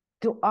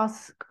to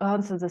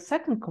answer the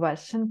second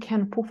question,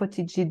 can puffer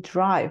TG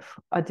drive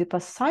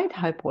adipocyte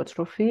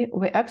hypertrophy?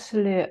 We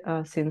actually,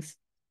 since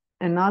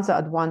another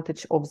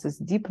advantage of this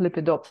deep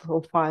lipid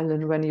profile,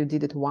 and when you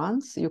did it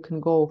once, you can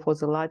go for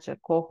the larger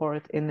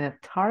cohort in a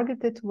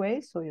targeted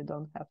way, so you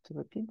don't have to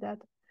repeat that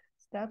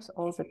steps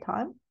all the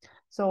time.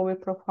 So we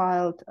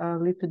profiled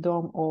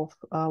lipidome of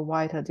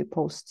white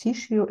adipose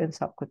tissue in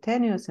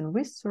subcutaneous and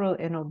visceral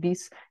in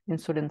obese,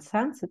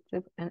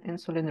 insulin-sensitive, and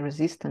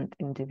insulin-resistant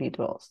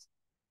individuals.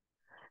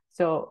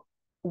 So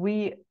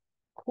we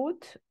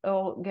could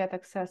get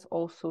access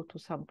also to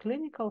some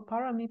clinical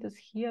parameters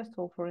here.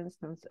 So for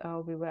instance,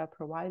 we were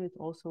provided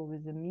also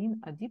with the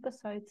mean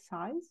adipocyte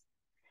size.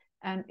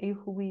 And if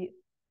we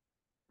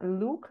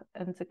look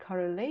at the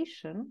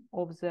correlation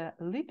of the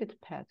lipid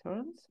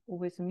patterns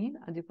with mean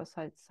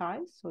adipocyte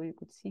size, so you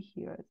could see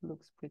here it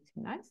looks pretty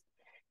nice.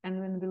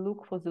 And when we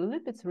look for the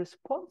lipids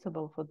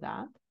responsible for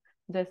that,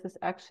 this is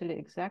actually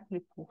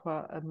exactly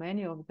PUFA.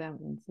 Many of them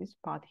in this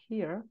part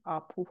here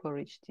are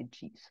PUFA-rich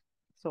TGs.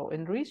 So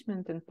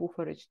enrichment in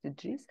PUFA-rich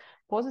TGs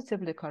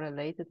positively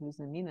correlated with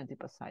the mean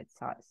adipocyte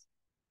size.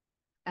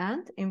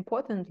 And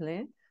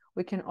importantly,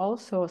 we can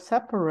also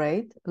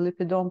separate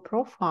lipidome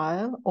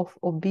profile of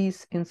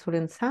obese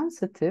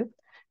insulin-sensitive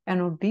and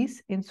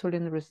obese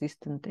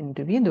insulin-resistant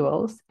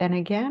individuals. And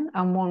again,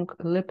 among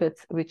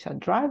lipids which are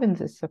driving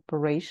this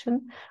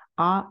separation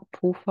are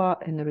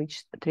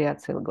PUFA-enriched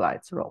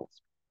triacylglycerols.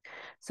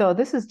 So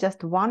this is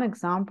just one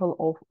example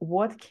of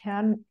what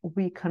can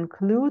we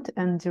conclude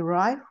and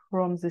derive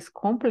from this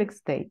complex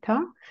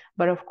data.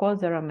 But of course,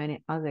 there are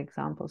many other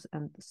examples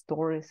and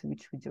stories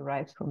which we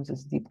derive from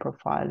this deep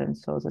profile. And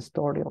so the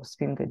story of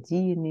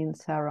sphingosine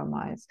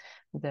ceramides,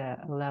 the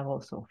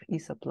levels of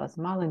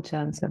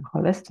isoplasmalogens and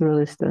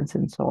cholesterol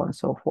and so on and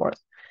so forth.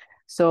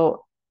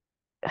 So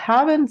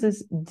having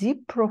this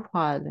deep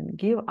profiling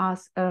give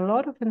us a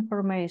lot of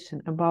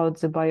information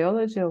about the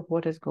biology of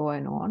what is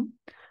going on.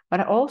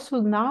 But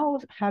also now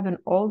having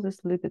all these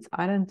lipids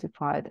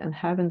identified and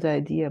having the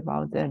idea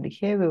about their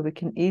behavior, we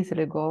can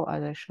easily go,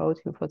 as I showed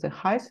you, for the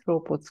high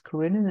throughput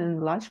screening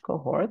in large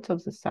cohorts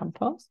of the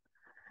samples.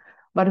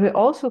 But we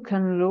also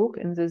can look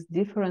in this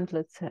different,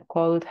 let's say,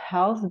 call it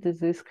health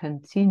disease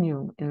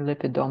continuum in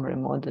lipidome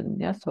remodeling.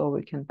 Yeah? So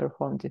we can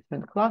perform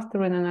different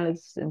clustering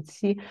analysis and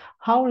see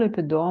how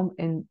lipidome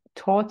in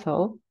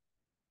total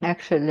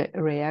actually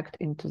react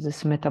into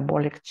this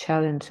metabolic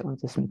challenge or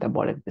this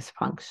metabolic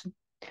dysfunction.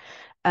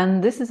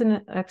 And this is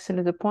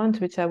actually the point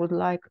which I would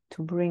like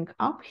to bring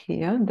up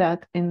here,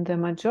 that in the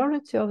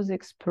majority of the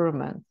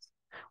experiments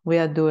we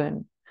are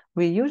doing,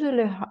 we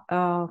usually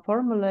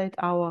formulate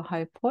our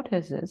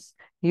hypothesis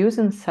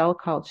using cell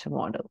culture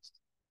models.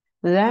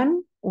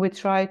 Then we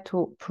try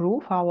to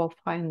prove our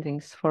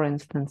findings, for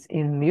instance,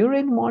 in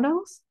murine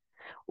models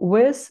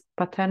with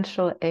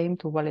potential aim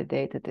to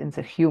validate it in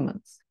the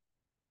humans.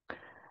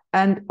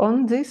 And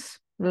on this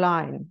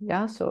line,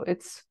 yeah, so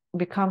it's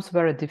becomes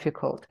very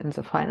difficult in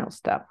the final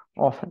step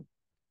often.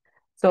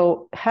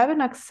 So having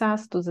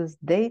access to this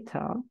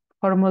data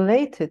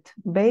formulated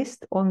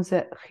based on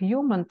the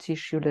human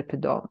tissue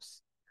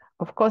lipidomes,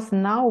 of course,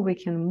 now we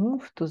can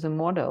move to the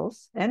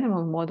models,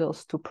 animal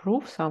models, to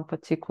prove some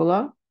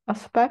particular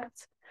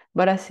aspects.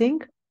 But I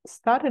think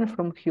starting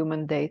from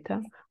human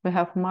data, we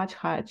have much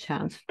higher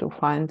chance to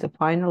find the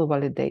final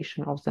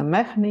validation of the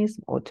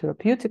mechanism or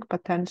therapeutic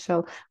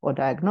potential or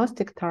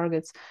diagnostic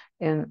targets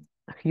in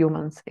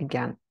humans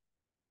again.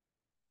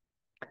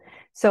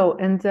 So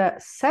in the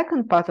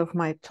second part of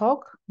my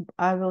talk,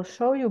 I will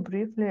show you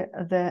briefly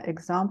the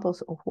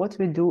examples of what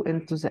we do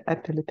into the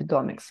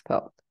epilipidomics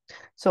field.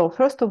 So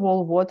first of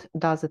all, what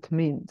does it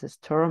mean, this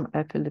term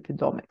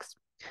epilipidomics?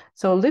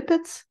 So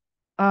lipids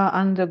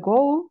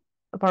undergo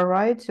a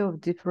variety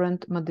of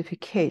different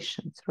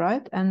modifications,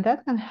 right? And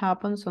that can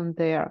happen on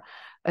their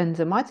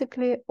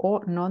enzymatically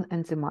or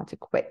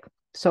non-enzymatic way.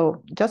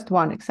 So just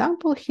one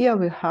example here,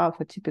 we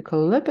have a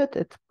typical lipid.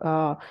 It's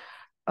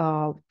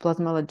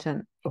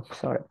plasmalogen,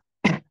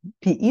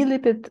 PE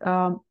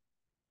lipid,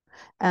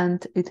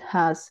 and it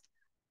has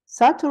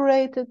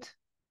saturated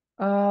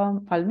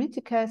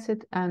palmitic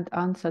acid and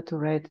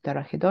unsaturated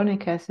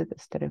arachidonic acid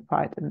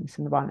esterified in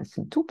SN1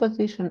 and SN2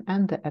 position,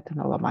 and the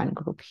ethanolamine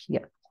group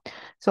here.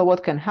 So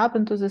what can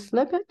happen to this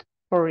lipid?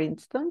 For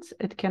instance,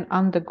 it can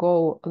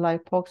undergo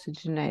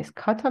lipoxygenase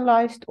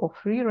catalyzed or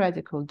free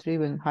radical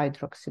driven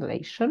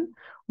hydroxylation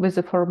with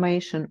the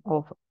formation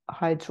of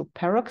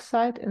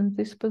hydroperoxide in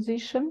this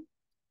position.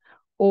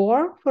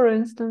 Or, for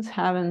instance,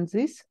 having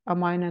this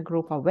amino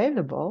group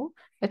available,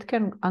 it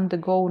can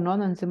undergo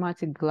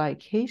non-enzymatic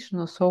glycation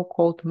or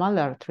so-called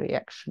Maillard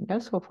reaction. Yeah?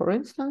 So, for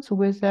instance,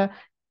 with an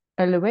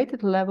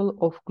elevated level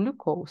of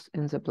glucose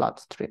in the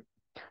bloodstream.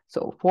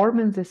 So,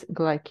 forming this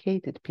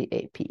glycated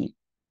PAPE.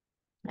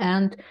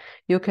 And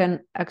you can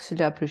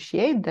actually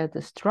appreciate that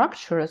the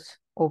structures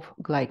of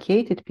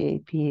glycated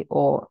PAP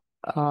or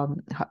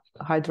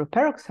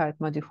hydroperoxide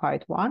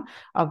modified one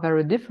are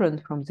very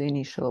different from the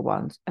initial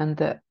ones, and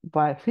the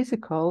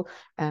biophysical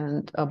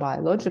and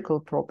biological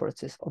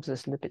properties of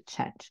this lipid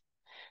change.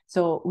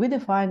 So we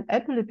define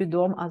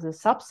epilipidome as a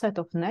subset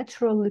of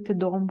natural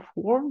lipidome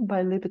formed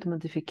by lipid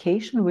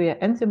modification via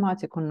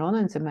enzymatic or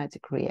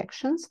non-enzymatic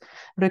reactions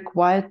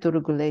required to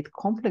regulate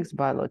complex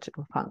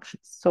biological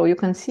functions. So you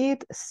can see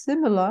it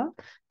similar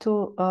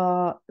to,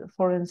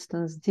 for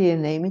instance,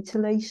 DNA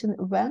methylation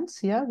events,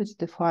 yeah, which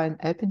define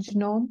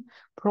epigenome,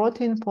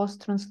 protein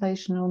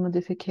post-translational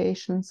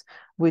modifications,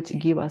 which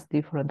give us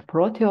different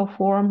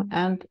proteoform,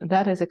 and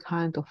that is a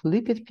kind of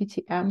lipid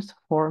PTMs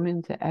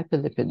forming the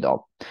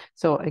epilipidome.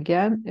 So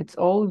again, it's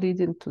all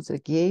leading to the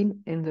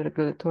gain in the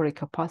regulatory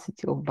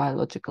capacity of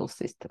biological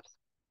systems.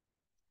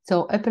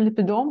 So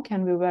epilipidome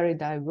can be very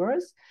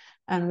diverse,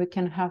 and we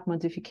can have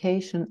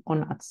modification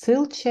on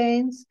acyl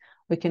chains,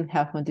 we can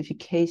have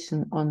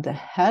modification on the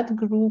head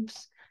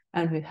groups,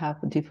 and we have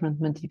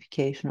different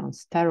modification on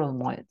sterile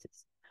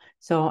moieties.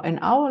 So in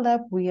our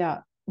lab, we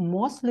are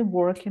mostly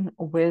working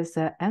with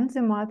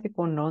enzymatic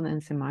or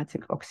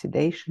non-enzymatic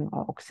oxidation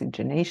or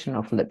oxygenation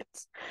of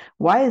lipids.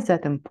 Why is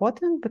that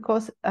important?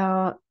 Because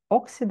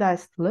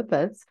oxidized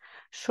lipids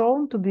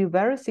shown to be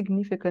very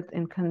significant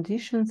in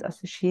conditions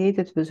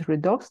associated with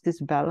redox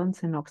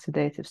disbalance and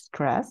oxidative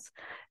stress.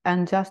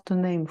 And just to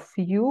name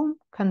few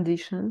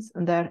conditions,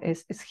 there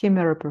is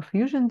ischemic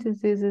reperfusion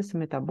diseases,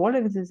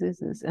 metabolic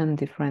diseases, and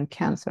different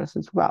cancers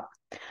as well.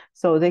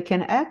 So they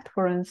can act,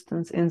 for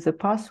instance, in the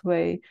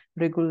pathway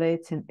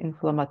regulating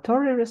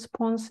inflammatory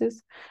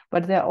responses,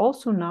 but they're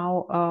also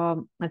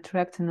now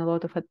attracting a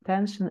lot of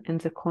attention in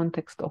the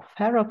context of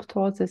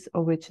ferroptosis,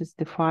 which is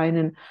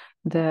defining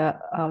the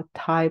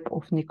type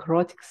of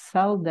necrotic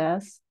cell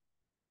death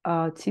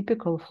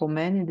typical for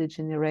many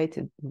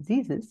degenerative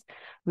diseases,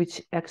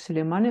 which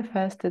actually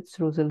manifested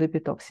through the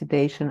lipid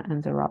oxidation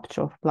and the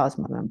rupture of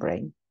plasma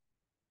membrane.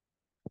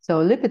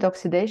 So lipid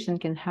oxidation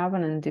can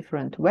happen in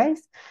different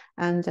ways,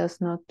 and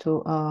just not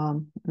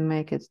to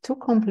make it too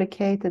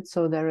complicated,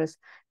 so there is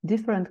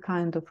different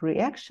kind of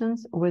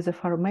reactions with the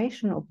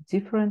formation of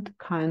different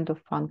kind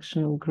of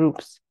functional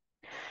groups.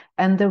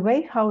 And the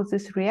way how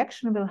this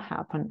reaction will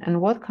happen and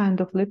what kind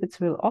of lipids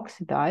will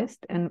oxidize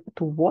and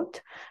to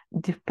what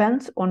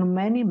depends on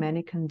many,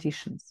 many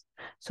conditions.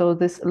 So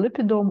this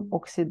lipidome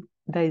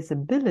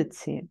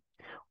oxidizability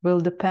will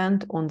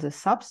depend on the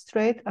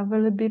substrate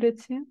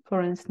availability.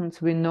 For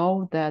instance, we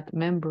know that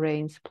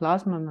membranes,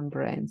 plasma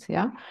membranes,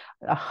 yeah,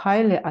 are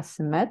highly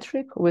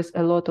asymmetric with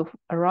a lot of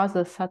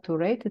rather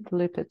saturated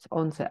lipids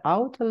on the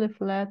outer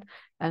leaflet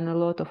and a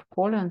lot of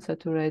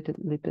polyunsaturated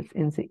lipids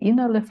in the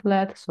inner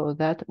leaflet. So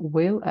that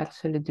will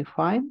actually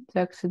define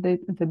the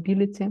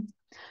oxidability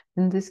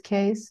in this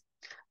case.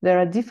 There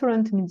are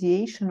different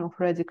mediation of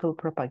radical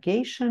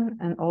propagation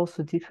and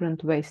also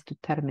different ways to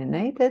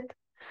terminate it.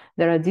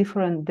 There are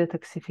different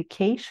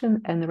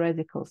detoxification and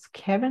radical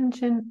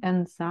scavenging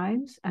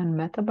enzymes and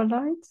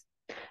metabolites.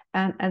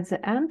 And at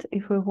the end,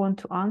 if we want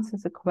to answer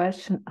the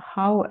question,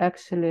 how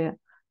actually,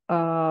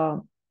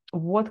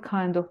 what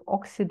kind of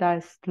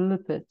oxidized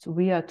lipids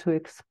we are to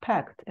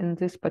expect in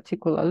this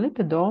particular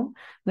lipidome,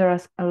 there are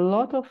a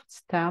lot of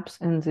steps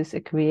in these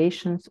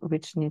equations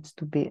which needs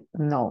to be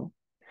known.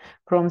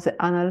 From the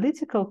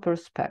analytical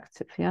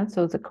perspective, yeah,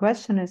 so the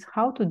question is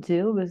how to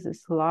deal with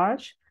this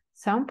large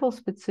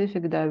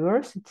sample-specific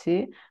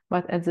diversity,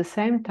 but at the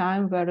same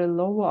time, very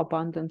low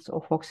abundance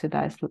of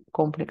oxidized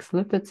complex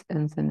lipids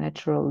in the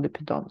natural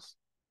lipidomes.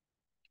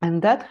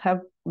 And that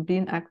have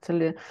been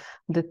actually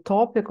the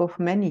topic of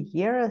many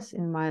years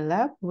in my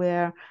lab,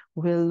 where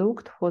we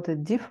looked for the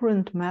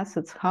different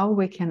methods, how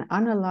we can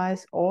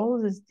analyze all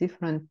these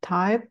different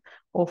types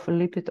of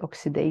lipid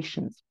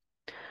oxidations,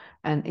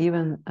 and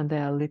even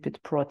their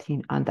lipid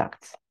protein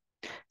adducts.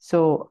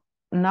 So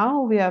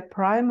now we are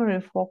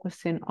primarily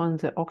focusing on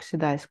the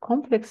oxidized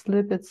complex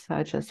lipids,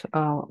 such as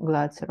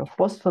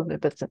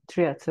glycerophospholipids and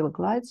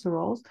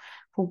triacylglycerols,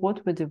 for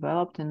what we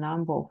developed a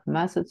number of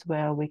methods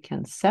where we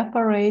can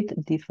separate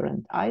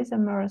different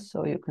isomers.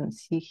 So you can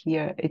see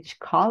here each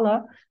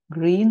color,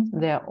 green,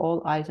 they're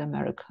all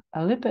isomeric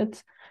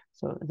lipids,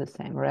 so the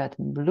same red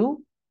and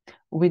blue.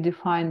 We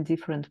define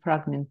different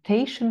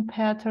fragmentation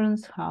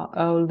patterns, how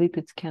our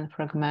lipids can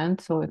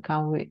fragment, so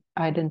we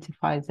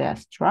identify their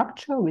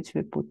structure, which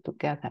we put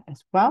together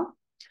as well.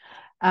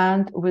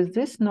 And with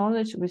this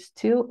knowledge, we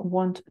still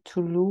want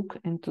to look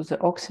into the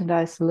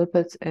oxidized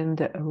lipids in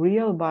the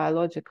real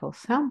biological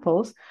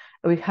samples.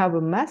 We have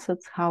a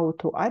methods how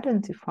to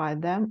identify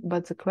them,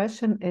 but the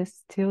question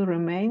still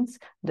remains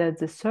that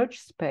the search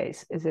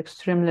space is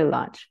extremely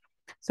large.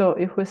 So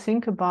if we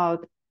think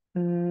about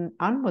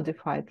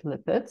unmodified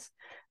lipids,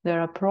 there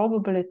are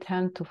probably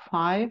 10 to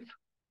 5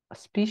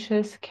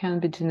 species can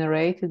be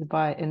generated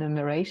by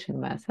enumeration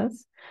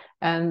methods,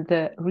 and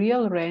the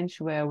real range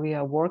where we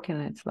are working,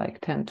 it's like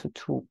 10 to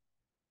 2,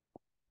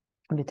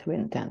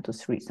 between 10 to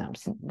 3,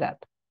 something like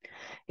that.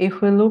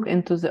 If we look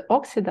into the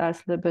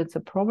oxidized lipids, the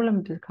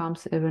problem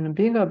becomes even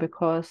bigger,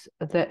 because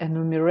the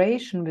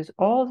enumeration with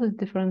all the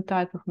different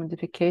types of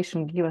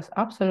modification give us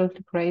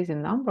absolutely crazy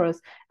numbers,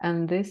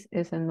 and this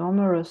is a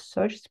numerous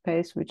search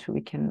space which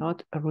we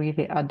cannot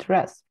really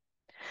address.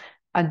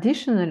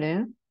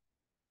 Additionally,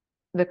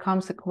 there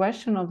comes a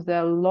question of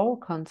their low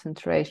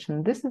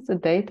concentration. This is the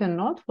data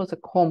not for the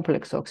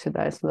complex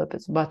oxidized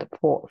lipids, but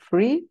for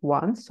free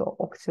ones, so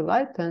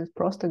oxylipids,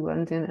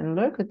 prostaglandin, and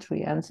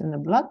leukotrienes in the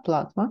blood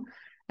plasma.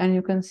 And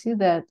you can see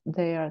that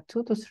they are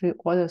 2 to 3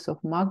 orders of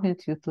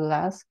magnitude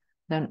less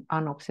than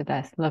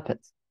unoxidized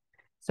lipids.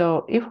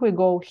 So if we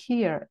go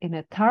here in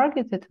a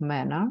targeted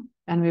manner,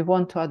 and we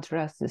want to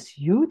address this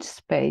huge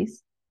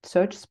space,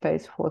 search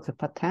space for the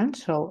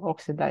potential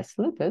oxidized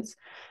lipids,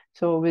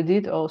 so we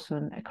did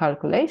also a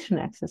calculation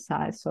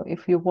exercise. So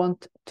if you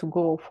want to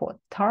go for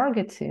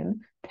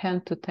targeting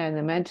 10 to 10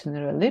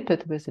 imaginary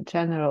lipid with a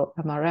general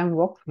MRM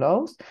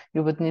workflows,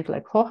 you would need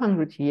like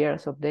 400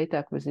 years of data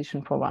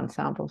acquisition for one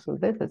sample. So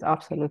this is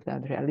absolutely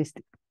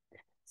unrealistic.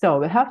 So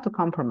we have to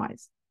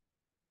compromise.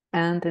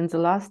 And in the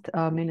last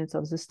minutes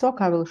of this talk,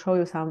 I will show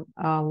you some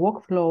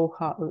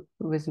workflow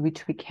with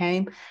which we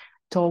came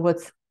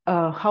towards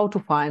how to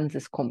find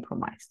this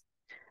compromise.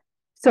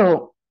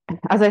 So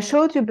as I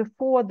showed you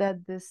before,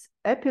 that this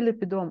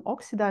epilipidome,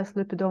 oxidized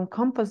lipidome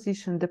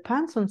composition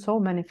depends on so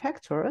many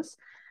factors.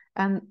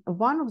 And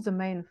one of the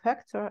main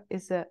factors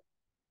is a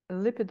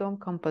lipidome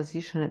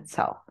composition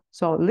itself.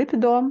 So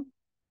lipidome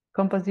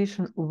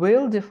composition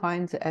will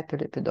define the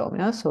epilipidome.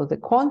 Yeah? So the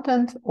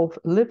content of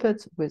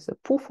lipids with the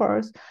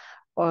puffers,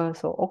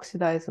 so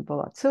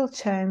oxidizable acyl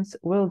chains,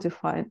 will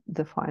define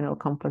the final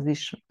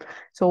composition.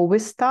 So we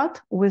start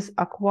with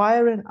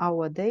acquiring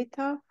our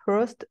data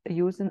first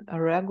using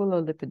a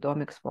regular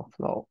lipidomics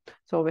workflow.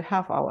 So we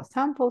have our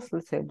samples,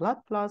 let's say blood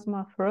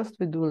plasma. First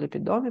we do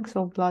lipidomics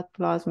of blood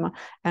plasma,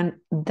 and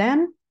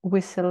then we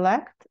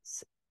select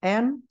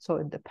N, so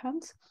it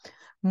depends,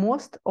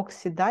 most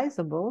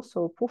oxidizable,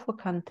 so puffer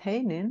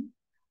containing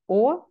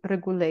or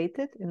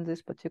regulated in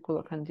this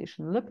particular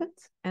condition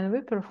lipids, and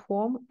we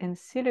perform in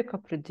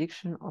silico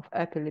prediction of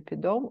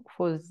epilipidome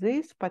for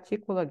this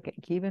particular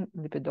given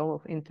lipidome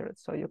of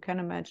interest. So you can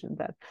imagine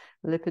that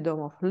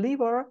lipidome of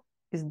liver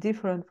is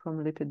different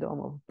from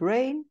lipidome of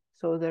brain,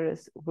 so there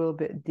will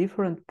be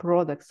different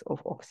products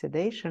of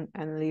oxidation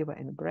in liver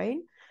and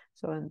brain.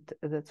 So, and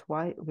that's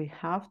why we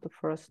have to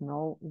first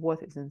know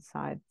what is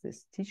inside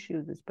this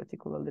tissue, this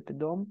particular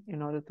lipidome,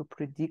 in order to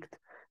predict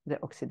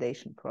the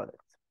oxidation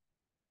products.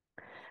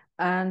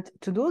 And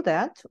to do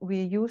that,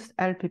 we use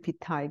LPP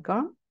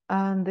Tiger,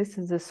 and this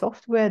is a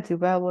software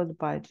developed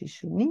by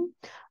Jishuni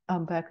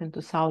back in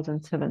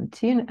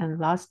 2017, and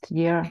last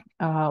year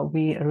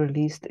we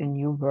released a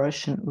new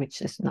version,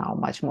 which is now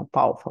much more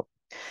powerful.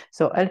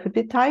 So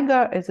LPP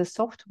Tiger is a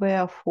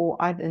software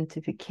for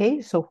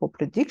identification, so for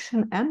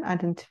prediction and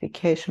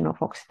identification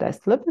of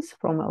oxidized lipids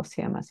from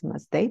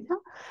LC-MS data.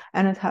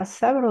 And it has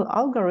several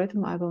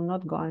algorithms. I will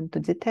not go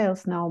into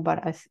details now,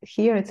 but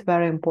here it's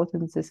very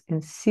important, this in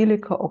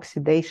silico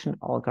oxidation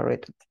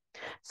algorithm.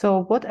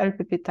 So what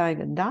LPP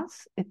Tiger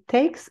does, it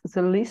takes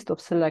the list of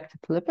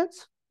selected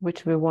lipids,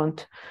 which we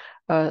want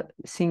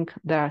think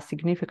they are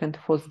significant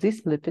for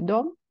this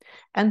lipidome,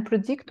 and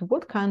predict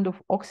what kind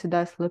of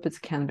oxidized lipids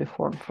can be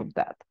formed from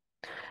that.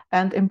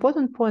 And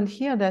important point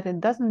here that it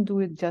doesn't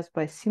do it just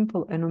by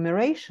simple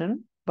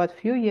enumeration, but a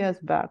few years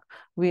back,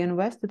 we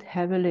invested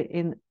heavily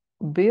in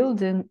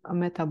building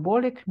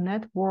metabolic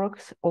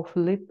networks of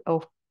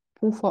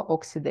puffer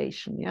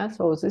oxidation. Yeah,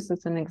 so this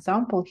is an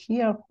example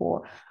here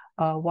for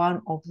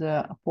one of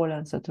the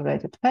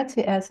polyunsaturated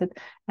fatty acid,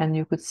 and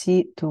you could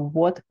see to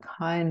what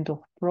kind of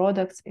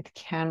products it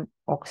can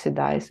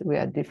oxidize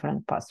via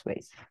different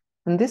pathways.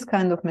 And this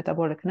kind of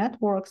metabolic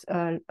networks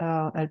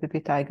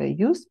LPP Tiger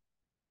use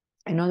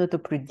in order to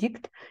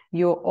predict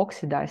your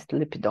oxidized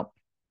lipidome.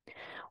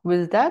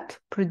 With that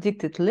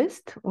predicted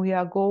list, we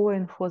are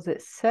going for the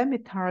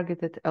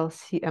semi-targeted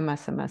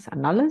LC-MS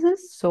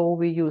analysis. So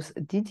we use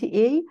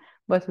DTA,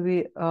 but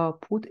we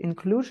put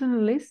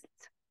inclusion lists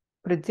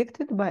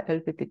predicted by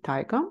LPP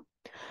Tiger,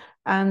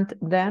 and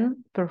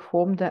then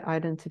perform the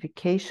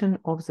identification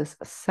of this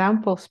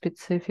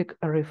sample-specific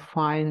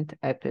refined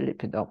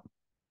epilipidome.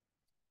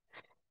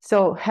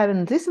 So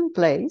having this in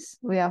place,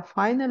 we are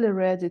finally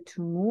ready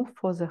to move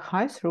for the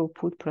high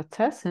throughput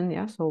processing.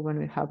 Yeah, so when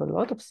we have a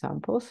lot of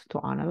samples to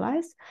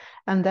analyze,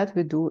 and that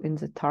we do in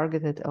the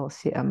targeted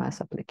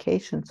LC-MS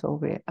application. So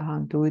we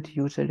do it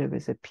usually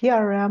with a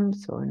PRM.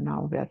 So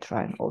now we are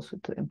trying also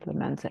to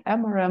implement the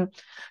MRM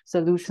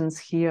solutions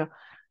here,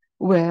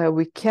 where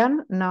we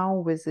can now,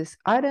 with this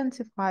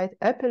identified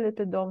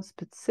epilipidome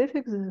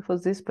specific for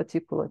these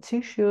particular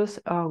tissues,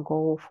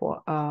 go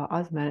for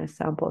as many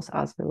samples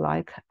as we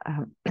like,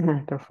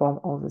 perform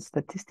all the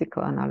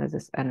statistical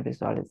analysis and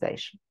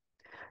visualization.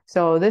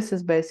 So this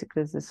is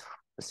basically this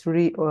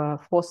 3 or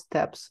 4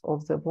 steps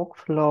of the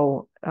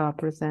workflow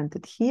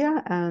presented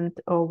here, and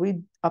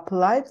we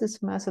applied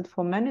this method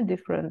for many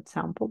different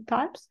sample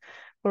types.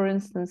 For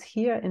instance,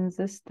 here in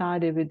this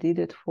study, we did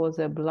it for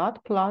the blood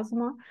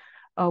plasma,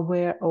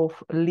 where of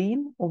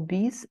lean,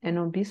 obese, and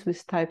obese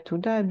with type 2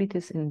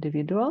 diabetes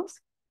individuals,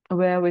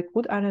 where we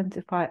could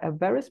identify a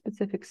very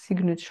specific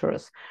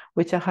signatures,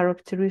 which are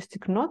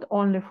characteristic not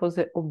only for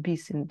the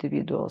obese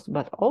individuals,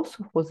 but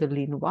also for the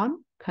lean one,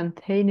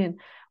 containing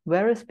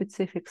very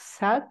specific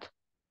set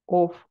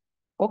of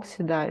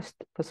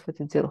oxidized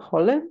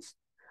phosphatidylcholine,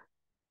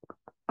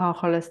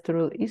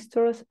 cholesterol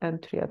esters,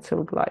 and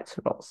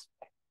triacylglycerols.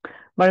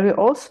 But we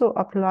also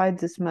applied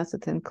this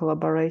method in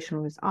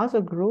collaboration with other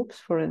groups,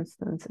 for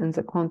instance, in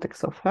the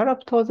context of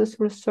ferroptosis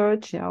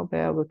research,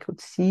 where we could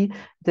see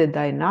the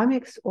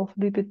dynamics of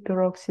lipid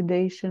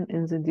peroxidation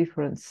in the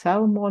different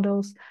cell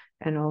models,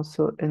 and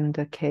also in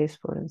the case,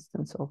 for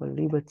instance, of a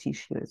liver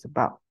tissue as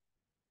well.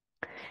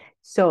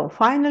 So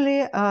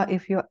finally,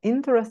 if you're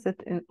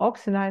interested in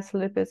oxidized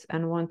lipids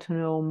and want to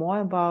know more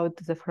about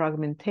the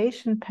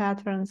fragmentation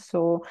patterns,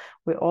 so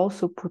we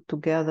also put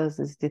together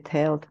this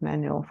detailed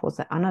manual for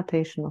the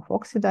annotation of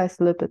oxidized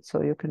lipids,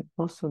 so you can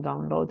also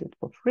download it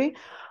for free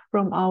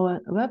from our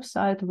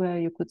website, where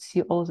you could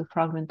see all the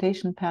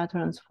fragmentation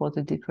patterns for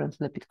the different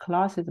lipid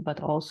classes, but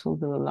also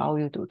will allow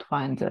you to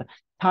find the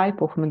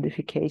type of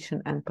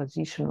modification and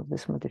position of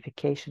this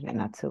modification in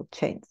acyl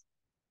chains.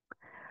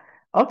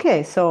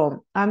 Okay,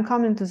 so I'm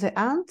coming to the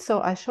end.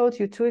 So I showed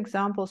you two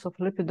examples of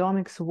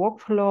lipidomics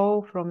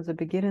workflow from the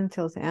beginning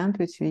till the end,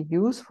 which we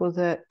use for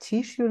the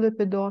tissue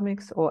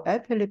lipidomics or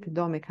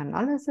epilipidomic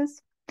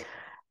analysis.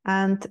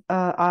 And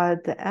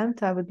at the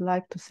end, I would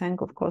like to thank,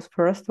 of course,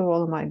 first of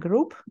all, my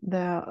group.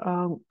 They're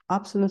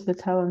absolutely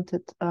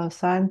talented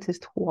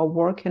scientists who are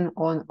working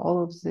on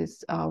all of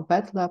this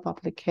wet lab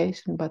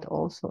application, but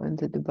also in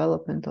the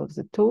development of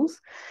the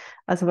tools,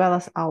 as well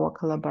as our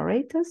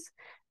collaborators.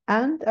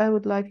 And I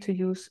would like to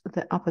use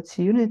the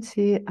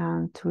opportunity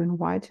and to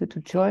invite you to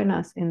join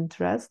us in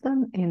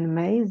Dresden in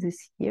May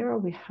this year.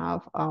 We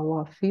have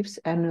our 5th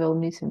annual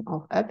meeting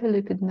of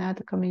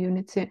EpilipidNet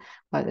community,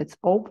 but it's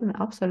open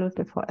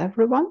absolutely for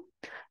everyone.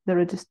 There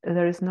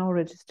is no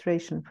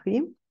registration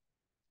fee.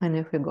 And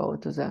if you go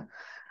to the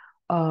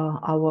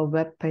our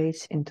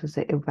webpage into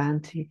the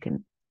event, you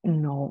can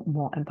know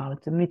more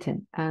about the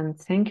meeting. And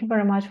thank you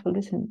very much for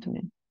listening to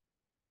me.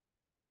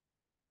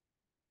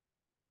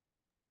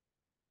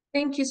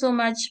 Thank you so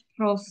much,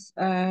 Prof.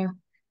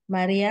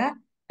 Maria.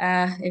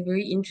 A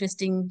very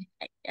interesting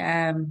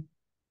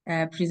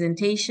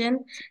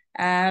presentation.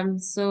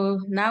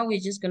 So now we're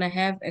just going to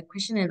have a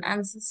question and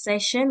answer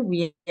session.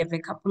 We have a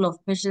couple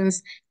of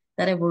questions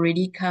that have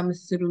already come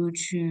through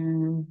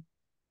to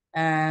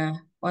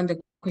on the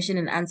question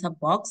and answer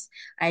box.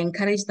 I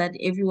encourage that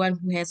everyone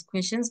who has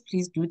questions,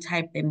 please do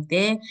type them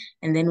there,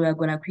 and then we're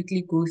going to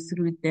quickly go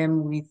through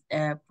them with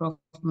Prof.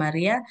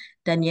 Maria.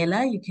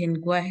 Daniela, you can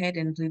go ahead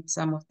and read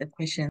some of the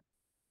questions.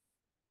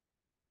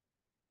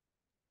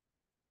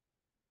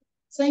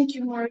 Thank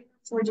you, Maria,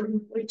 for the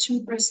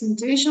enriching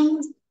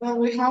presentation. Well,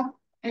 we have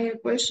a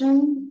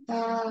question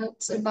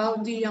that's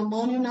about the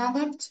ammonium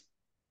adduct.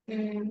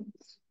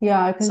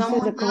 Yeah, I can see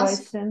the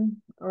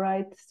question,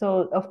 right?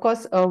 So, of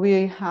course,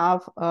 we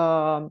have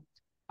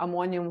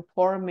ammonium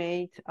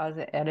formate as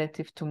an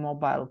additive to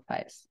mobile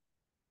phase.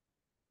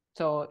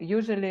 So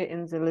usually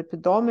in the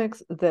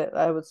lipidomics,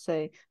 I would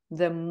say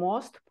the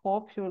most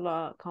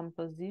popular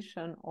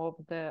composition of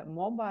the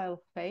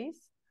mobile phase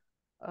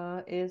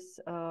is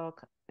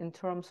in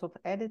terms of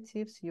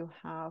additives, you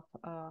have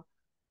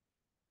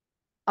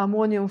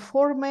ammonium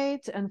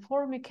formate and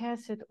formic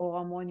acid,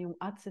 or ammonium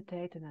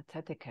acetate and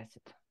acetic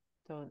acid.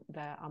 So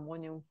the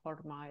ammonium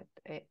formate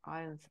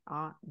ions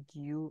are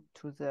due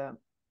to the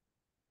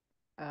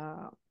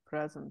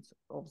presence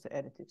of the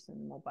additives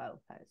in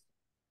mobile phase.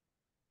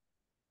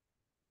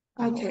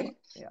 Okay.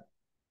 Yeah.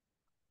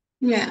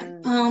 Yeah.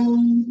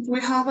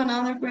 We have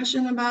another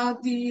question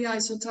about the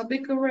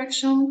isotopic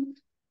correction.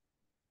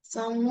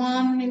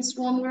 Someone is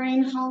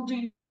wondering, how do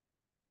you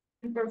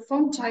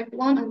perform type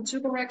 1 and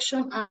 2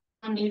 correction,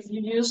 and if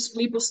you use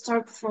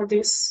LipoStar for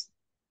this?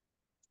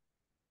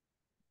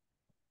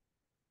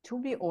 To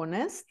be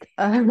honest,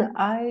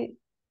 I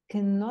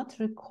cannot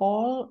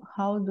recall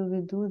how do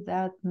we do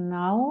that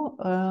now.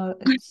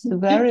 It's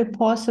very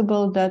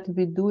possible that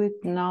we do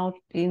it now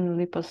in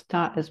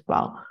LipoStar as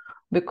well,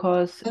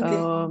 because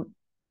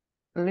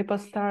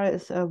LipoStar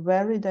is a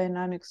very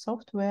dynamic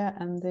software,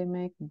 and they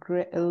make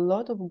a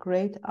lot of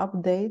great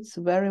updates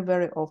very,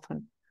 very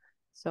often.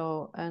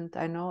 So, and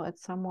I know at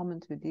some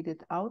moment we did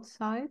it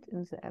outside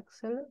in the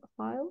Excel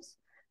files,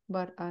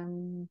 but I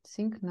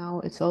think now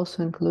it's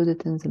also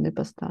included in the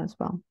LipoStar as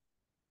well.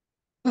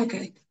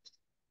 Okay.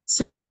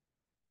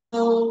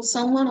 So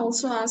someone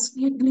also asked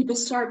if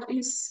LipoStar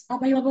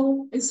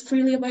is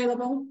freely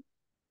available?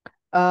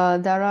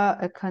 There are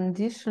a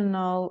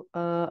conditional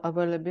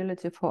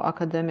availability for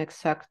academic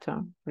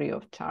sector free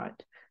of charge,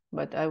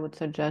 but I would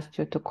suggest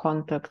you to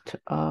contact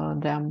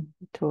them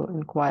to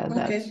inquire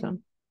that. So.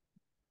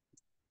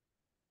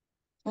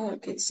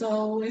 Okay,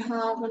 so we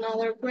have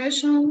another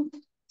question.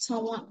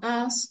 Someone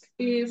asked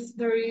if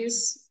there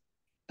is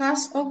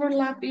fast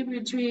overlapping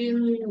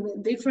between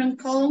the different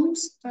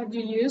columns that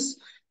you use.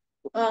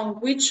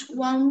 Which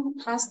one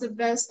has the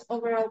best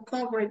overall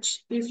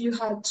coverage if you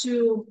had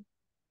to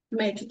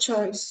make a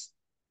choice?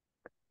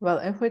 Well,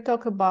 if we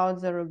talk about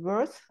the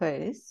reverse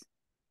phase,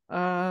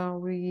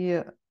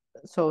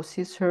 so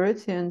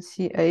C30 and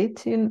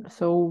C18,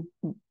 so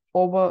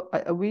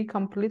we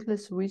completely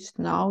switched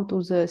now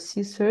to the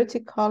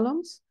C30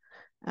 columns,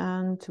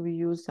 and we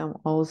use them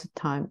all the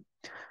time.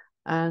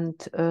 And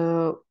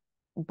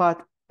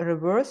but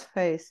reverse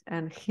phase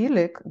and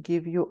helix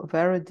give you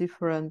very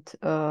different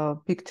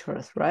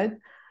pictures, right?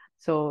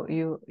 So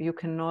you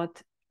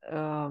cannot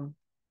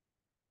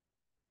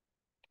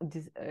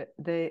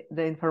the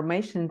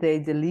information they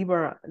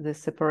deliver, the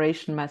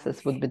separation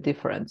methods would be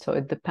different. So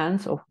it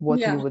depends of what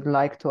you would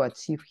like to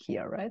achieve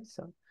here, right?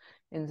 So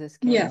in this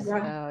case,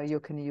 you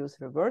can use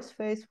reverse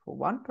phase for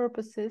one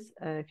purposes.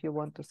 If you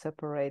want to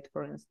separate,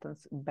 for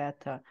instance,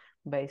 beta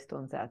based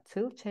on the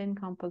acyl chain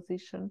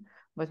composition,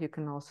 but you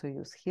can also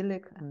use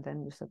helix, and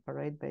then you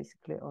separate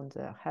basically on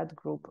the head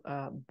group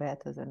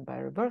better than by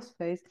reverse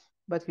phase,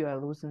 but you are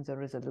losing the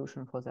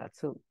resolution for the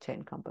acyl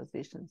chain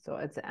composition. So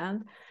at the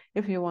end,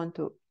 if you want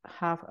to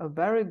have a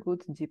very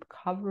good deep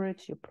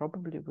coverage, you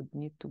probably would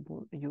need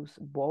to use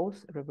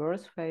both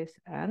reverse phase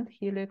and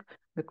helix,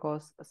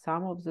 because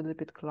some of the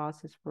lipid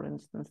classes, for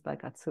instance,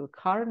 like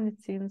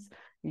acylcarnitines,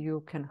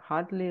 you can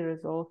hardly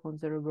resolve on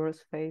the reverse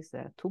phase.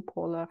 They're too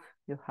polar.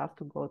 You have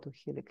to go to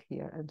helix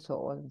here, and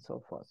so on and so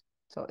forth.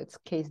 So it's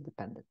case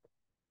dependent.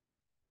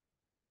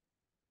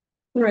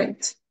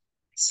 Great.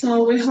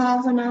 So we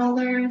have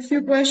another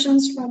few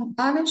questions from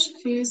Alex.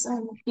 He's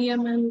an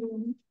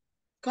EMN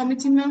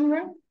committee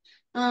member.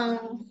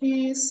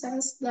 He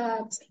says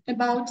that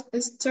about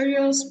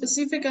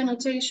stereo-specific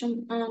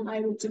annotation and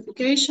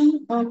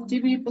identification of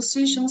DB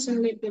positions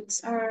in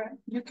lipids. Are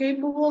you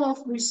capable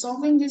of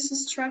resolving this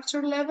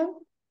structure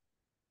level?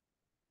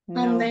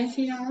 No. And then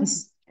he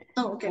asks,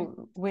 oh, okay.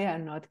 We are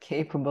not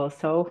capable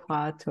so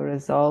far to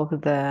resolve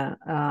the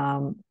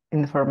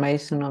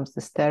information of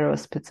the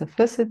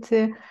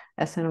stereospecificity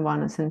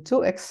SN1,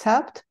 SN2,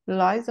 except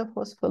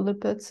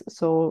lysophospholipids.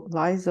 So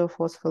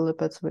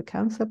lysophospholipids we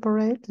can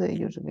separate. They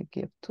usually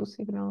give two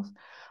signals,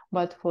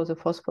 but for the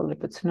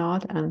phospholipids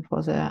not, and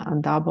for the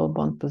double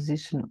bond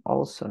position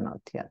also not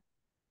yet.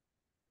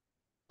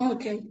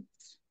 Okay.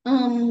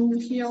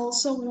 He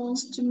also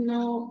wants to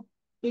know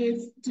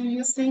do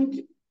you think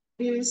it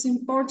is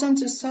important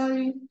to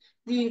study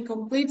the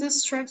complete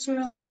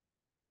structural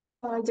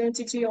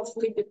identity of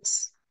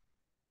lipids?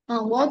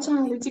 What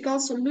analytical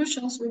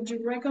solutions would you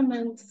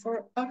recommend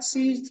for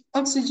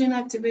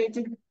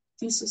oxygen-activated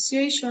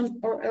dissociation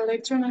or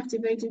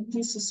electron-activated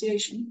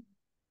dissociation?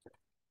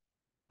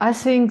 I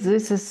think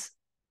this is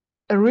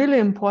really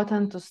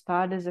important to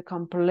study the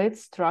complete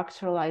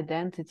structural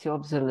identity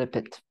of the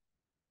lipid,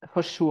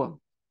 for sure.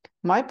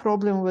 My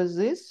problem with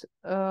this,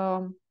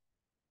 that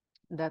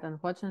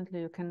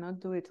unfortunately you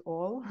cannot do it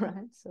all,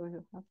 right? So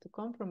you have to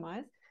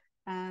compromise.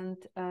 And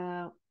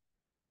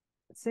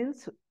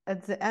since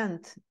at the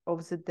end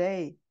of the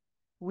day,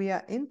 we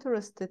are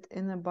interested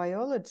in the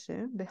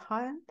biology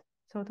behind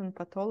certain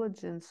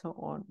pathology and so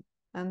on.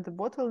 And the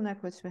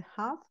bottleneck which we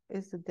have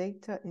is the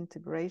data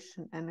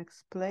integration and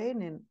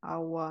explaining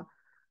our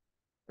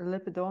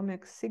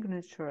lipidomic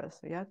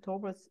signatures,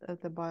 towards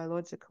the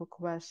biological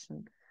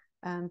question.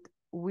 And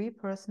we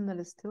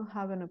personally still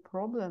having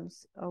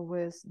problems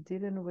with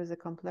dealing with the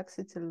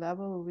complexity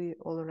level we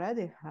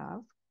already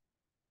have.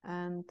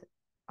 And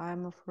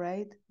I'm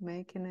afraid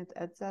making it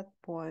at that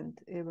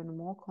point even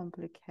more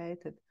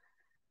complicated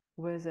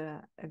with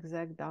an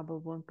exact double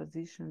bond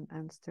position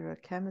and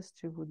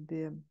stereochemistry would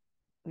be,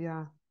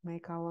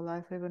 make our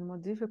life even more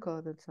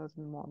difficult at a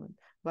certain moment.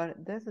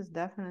 But this is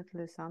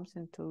definitely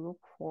something to look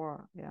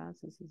for.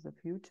 This is the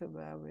future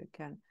where we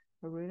can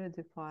really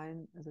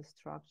define the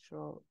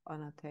structural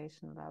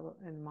annotation level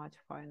in much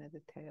finer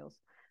details.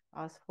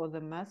 As for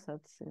the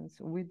method, since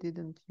we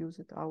didn't use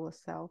it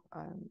ourselves,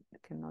 I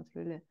cannot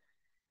really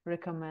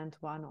recommend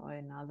one or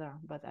another,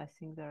 but I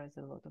think there is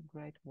a lot of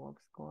great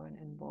works going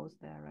in both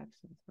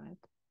directions, right?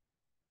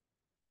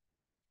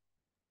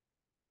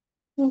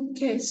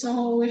 Okay,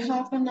 so we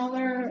have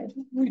another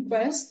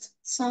request.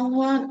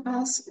 Someone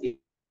asked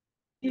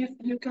if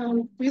you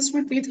can please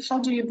repeat, how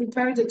do you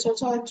prepare the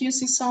total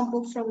QC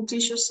sample from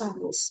tissue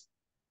samples?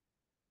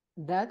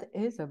 That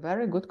is a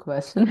very good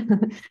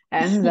question.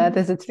 And that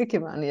is a tricky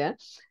one,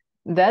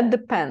 That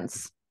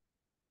depends.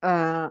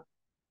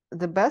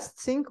 The best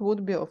thing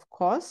would be, of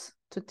course,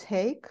 to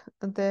take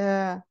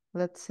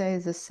let's say,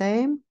 the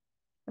same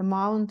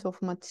amount of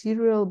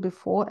material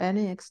before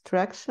any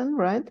extraction,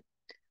 right,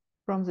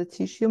 from the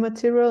tissue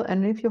material.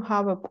 And if you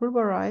have a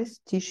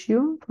pulverized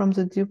tissue from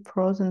the deep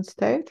frozen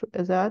state,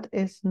 that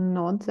is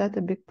not that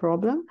a big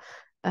problem.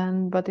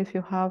 But if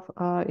you have,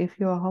 if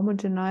you are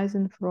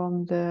homogenizing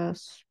from the,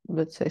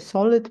 let's say,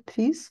 solid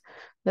piece,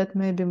 that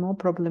may be more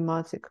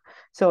problematic.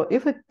 So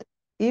if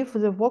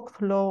the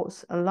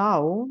workflows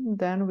allow,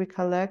 then we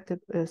collect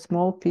a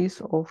small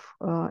piece of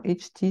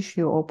each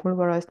tissue or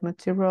pulverized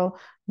material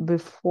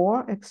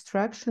before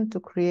extraction to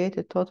create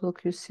a total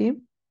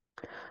QC.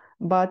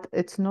 But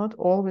it's not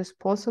always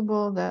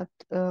possible. That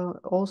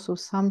also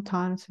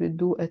sometimes we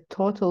do a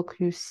total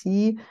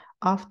QC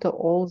after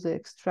all the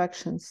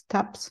extraction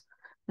steps,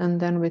 and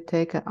then we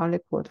take an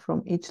aliquot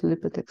from each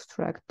lipid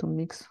extract to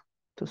mix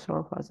to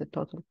serve as a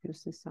total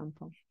QC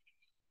sample.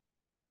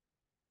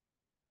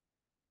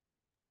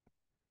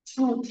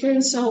 Okay,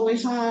 so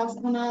we have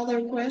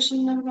another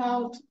question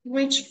about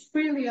which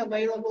freely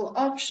available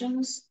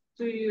options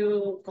do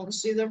you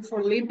consider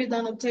for lipid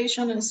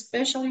annotation,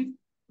 especially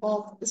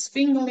of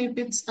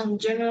sphingolipids and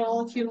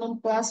general human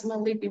plasma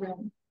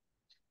lipidome?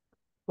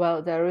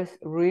 Well, there is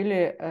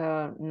really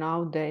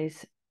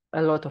nowadays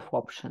a lot of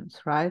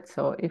options, right?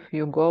 So if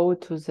you go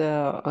to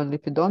the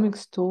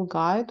Lipidomics tool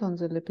guide on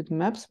the Lipid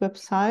Maps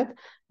website,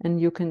 and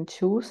you can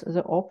choose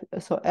the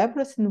so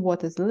everything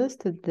what is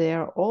listed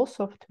there, all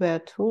software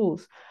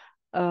tools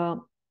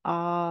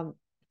are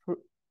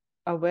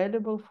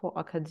available for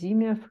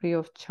academia free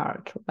of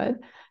charge, right?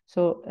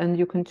 So, and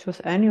you can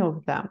choose any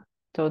of them.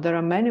 So there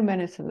are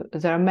many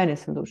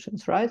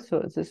solutions, right? So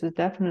this is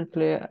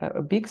definitely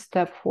a big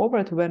step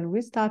forward. When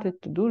we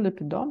started to do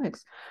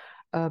lipidomics,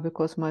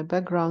 because my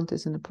background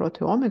is in the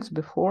proteomics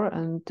before,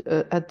 and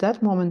at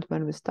that moment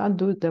when we started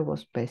doing, there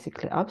was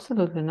basically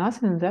absolutely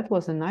nothing, and that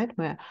was a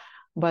nightmare.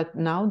 But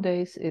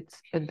nowadays it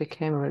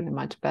became really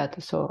much better.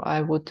 So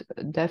I would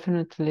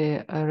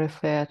definitely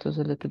refer to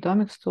the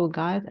Lipidomics tool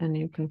guide, and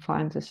you can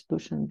find the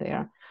solution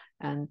there.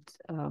 And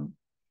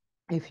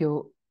if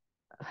you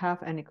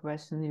have any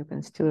question, you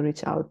can still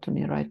reach out to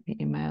me, write me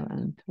email,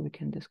 and we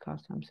can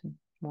discuss something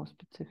more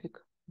specific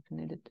if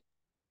needed.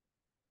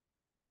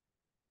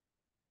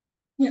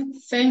 Yeah,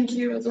 thank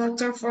you,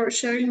 Doctor, for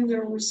sharing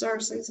your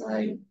resources.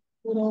 I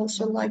would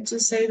also like to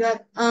say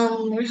that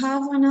we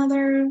have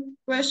another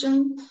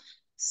question.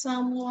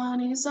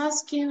 Someone is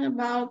asking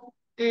about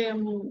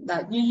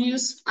that you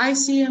use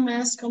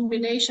ICMS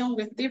combination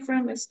with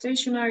different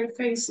stationary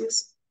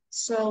phases.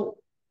 So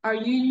are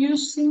you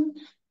using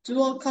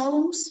dual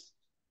columns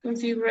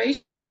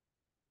configuration?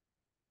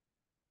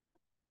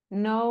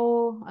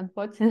 No,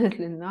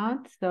 unfortunately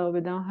not. So we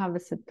don't have a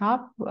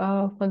setup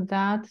for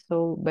that.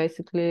 So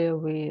basically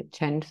we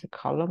change the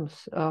columns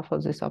for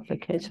this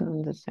application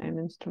on the same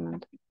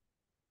instrument.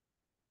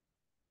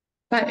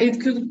 But it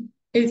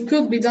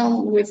could be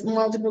done with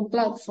multiple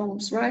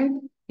platforms, right?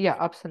 Yeah,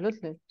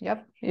 absolutely.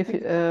 Yep. If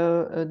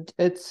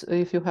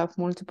if you have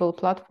multiple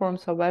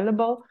platforms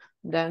available,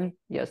 then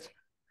yes.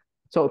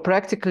 So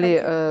practically,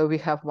 we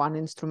have one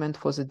instrument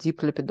for the deep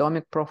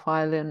lipidomic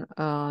profiling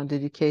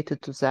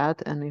dedicated to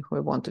that. And if we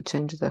want to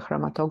change the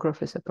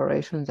chromatography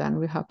separation, then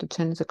we have to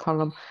change the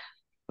column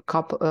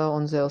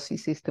on the LC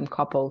system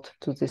coupled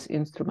to this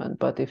instrument.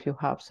 But if you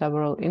have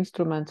several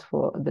instruments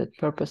for that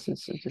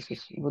purposes,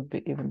 would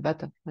be even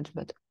better, much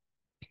better.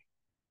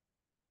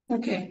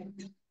 Okay.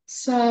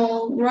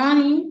 So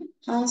Ronnie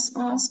has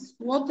asked,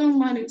 what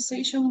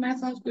normalization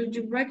method would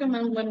you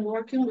recommend when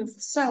working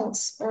with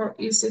cells, or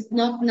is it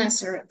not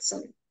necessary?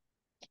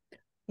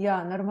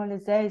 Yeah,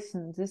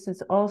 normalization. This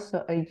is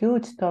also a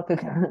huge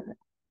topic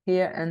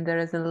here, and there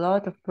is a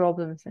lot of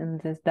problems in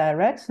this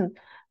direction,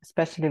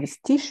 especially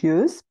with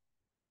tissues.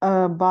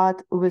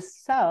 But with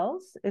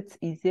cells, it's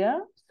easier.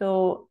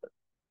 So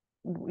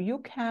you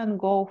can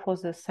go for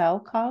the cell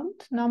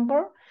count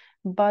number,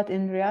 but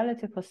in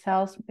reality, for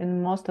cells,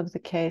 in most of the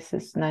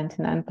cases,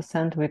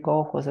 99%, we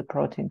go for the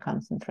protein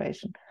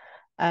concentration.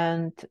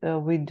 And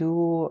we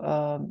do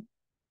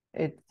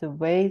it the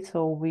way,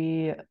 so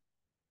we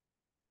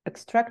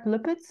extract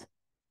lipids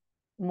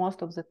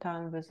most of the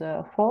time with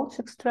a Folch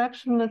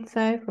extraction, let's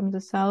say, from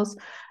the cells,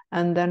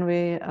 and then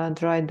we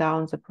dry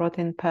down the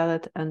protein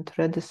pellet and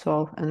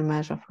redissolve and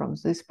measure from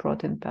this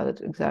protein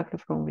pellet exactly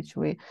from which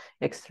we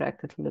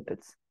extracted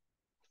lipids.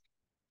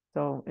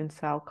 So in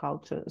cell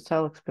culture,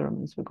 cell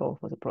experiments, we go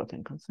for the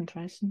protein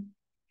concentration.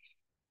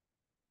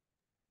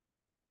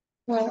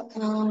 Well,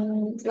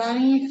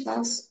 Ronnie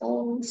has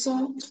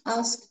also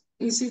asked,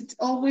 is it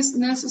always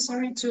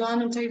necessary to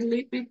annotate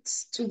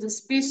lipids to the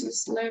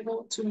species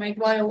level to make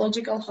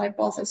biological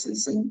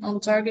hypotheses on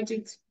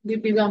targeted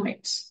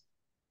lipidomics?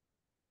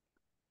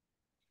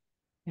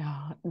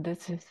 Yeah,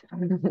 this is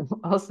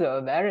also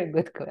a very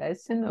good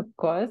question, of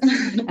course.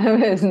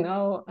 There's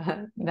no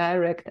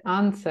direct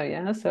answer,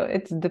 yeah. So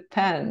it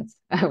depends,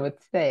 I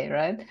would say,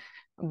 right?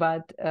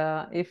 But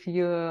if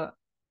you,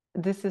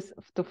 this is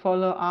to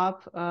follow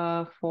up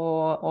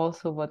for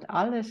also what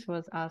Alice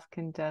was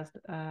asking just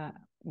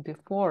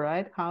before,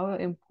 right? How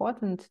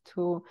important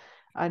to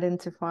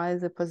identify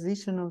the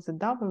position of the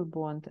double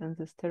bond and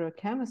the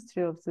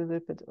stereochemistry of the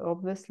lipid.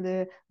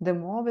 Obviously, the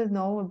more we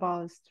know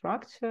about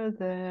structure,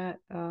 the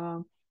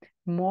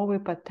more we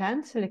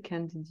potentially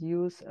can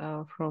deduce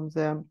from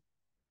the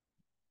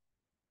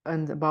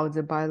and about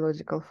the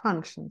biological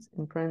functions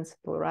in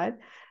principle, right?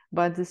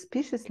 But the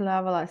species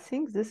level, I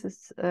think this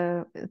is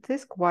it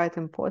is quite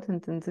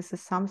important, and this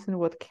is something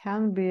what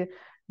can be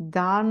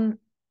done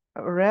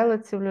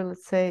relatively,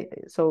 let's say.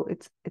 So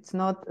it's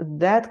not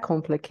that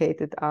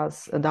complicated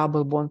as a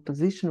double bond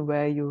position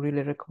where you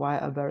really require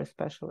a very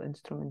special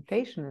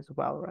instrumentation as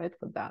well, right?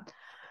 For that.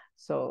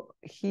 So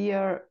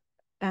here.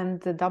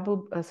 And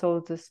so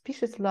the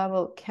species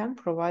level can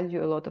provide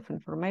you a lot of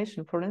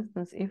information. For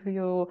instance, if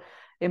you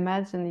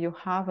imagine you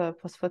have a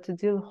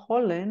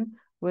phosphatidylcholine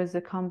with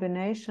a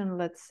combination,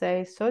 let's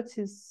say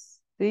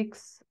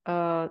 36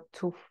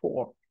 to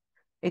 4.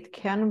 It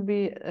can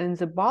be in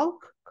the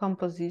bulk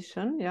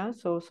composition, yeah,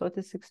 so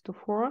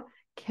 36-4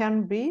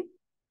 can be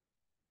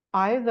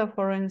either,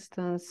 for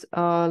instance,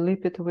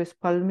 lipid with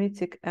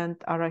palmitic and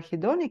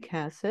arachidonic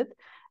acid,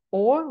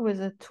 or with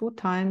a 2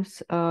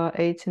 times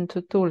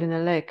 18-2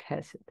 linoleic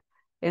acid.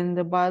 In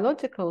the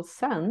biological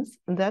sense,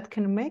 that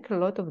can make a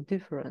lot of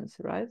difference,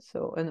 right?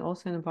 So, and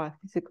also in a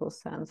biophysical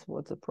sense,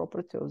 what's the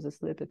property of this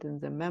lipid in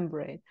the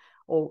membrane,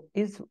 or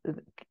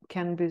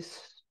can be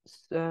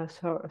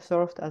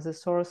served as a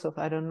source of,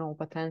 I don't know,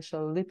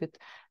 potential lipid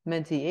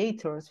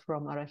mediators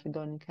from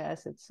arachidonic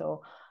acid.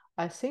 So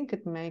I think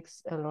it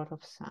makes a lot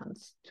of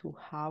sense to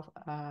have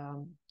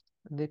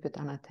lipid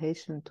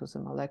annotation to the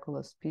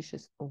molecular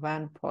species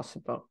when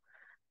possible.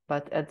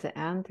 But at the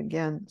end,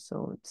 again,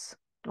 so it's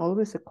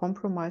always a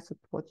compromise of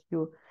what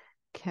you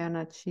can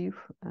achieve,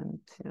 and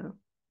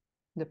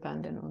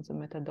depending on the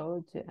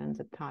methodology and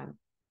the time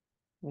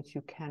which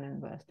you can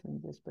invest in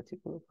this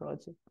particular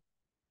project.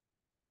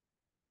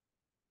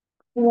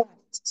 Right.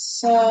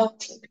 So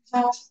we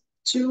have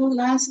 2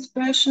 last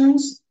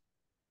questions.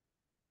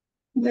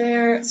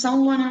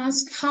 Someone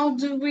asked, how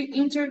do we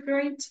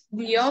integrate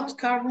the odd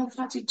carbon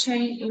fatty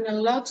chain in a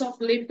lot of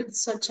lipids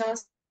such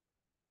as?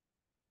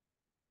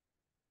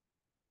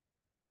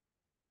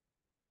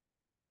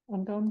 I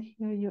don't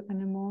hear you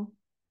anymore.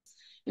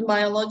 In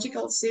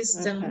biological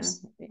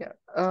systems. Okay.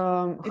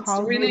 Yeah. It's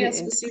How really a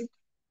specific.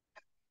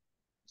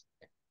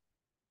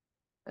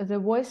 Your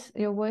voice,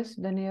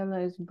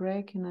 Daniela, is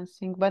breaking, I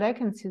think, but I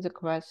can see the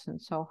question.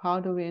 So how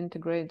do we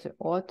integrate the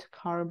odd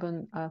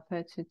carbon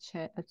fatty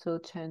acyl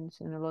chains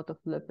in a lot of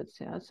lipids?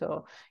 Yeah,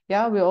 so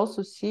yeah, we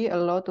also see a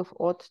lot of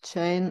odd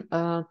chain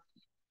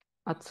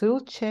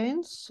acyl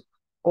chains,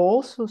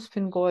 also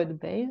sphingosine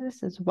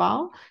bases as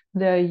well.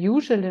 They're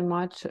usually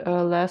much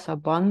less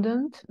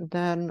abundant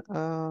than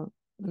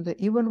the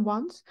even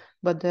ones,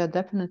 but they're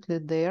definitely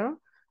there.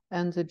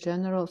 And the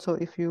general, so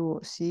if you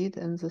see it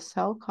in the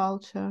cell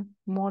culture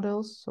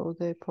models, so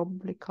they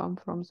probably come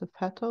from the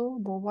fetal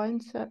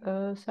bovine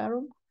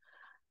serum.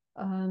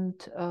 And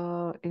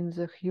in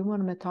the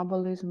human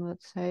metabolism,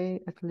 let's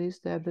say, at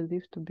least they're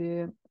believed to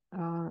be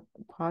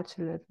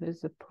partially at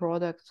least the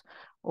products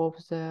of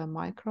the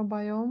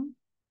microbiome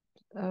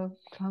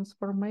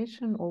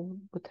transformation or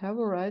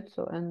whatever, right?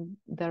 So, and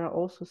there are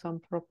also some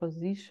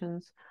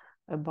propositions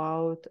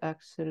about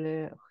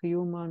actually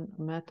human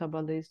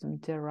metabolism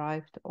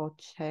derived or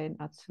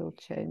acyl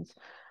chains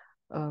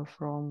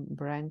from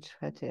branch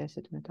fatty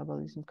acid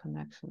metabolism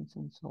connections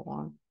and so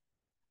on.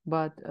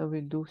 But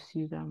we do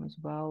see them as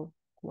well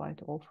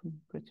quite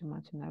often, pretty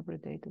much in every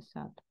data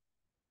set.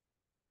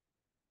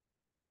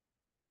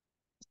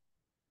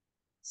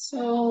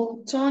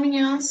 So Tony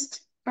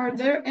asked, are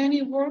there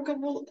any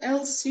workable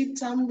LC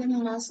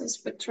tandem mass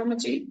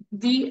spectrometry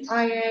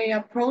DIA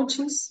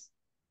approaches?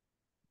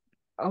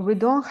 We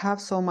don't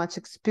have so much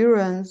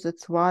experience.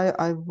 That's why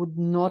I would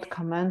not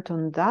comment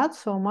on that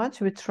so much.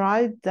 We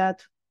tried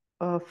that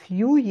a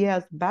few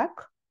years back.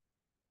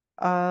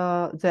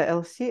 The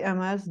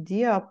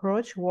LC-MS-DIA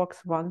approach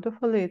works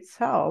wonderfully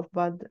itself,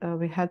 but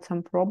we had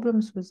some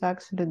problems with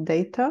actually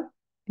data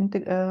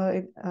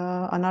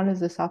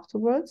analysis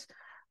afterwards.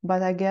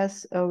 But I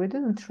guess we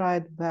didn't try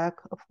it back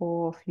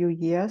for a few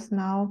years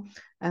now.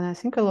 And I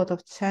think a lot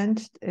of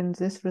changed in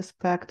this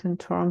respect in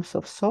terms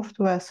of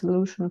software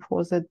solution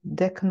for the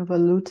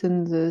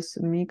deconvoluting this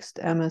mixed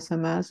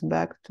MSMS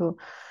back to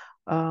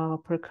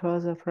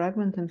precursor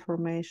fragment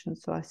information.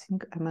 So I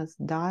think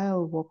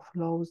MS-DIAL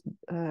workflows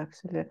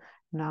actually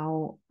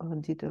now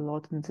did a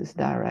lot in this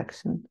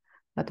direction.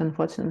 But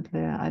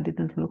unfortunately, I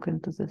didn't look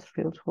into this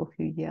field for a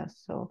few years,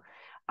 so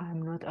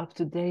I'm not up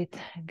to date,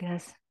 I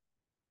guess.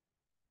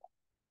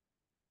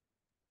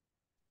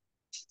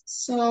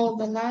 So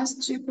the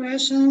last 2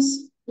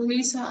 questions,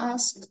 Lisa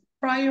asked,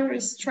 prior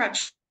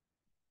extraction.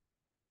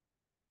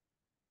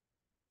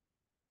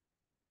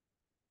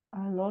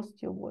 I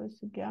lost your voice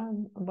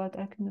again, but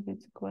I can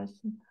repeat the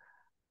question.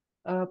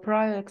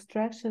 Prior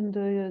extraction,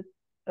 do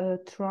you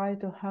try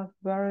to have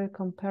very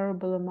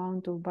comparable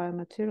amount of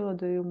biomaterial, or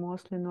do you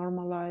mostly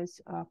normalize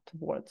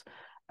afterwards?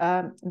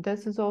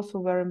 This is also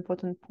a very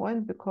important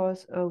point,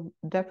 because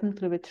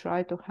definitely we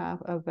try to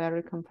have a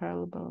very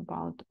comparable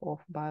amount of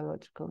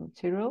biological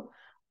material,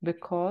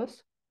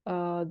 because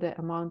the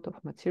amount of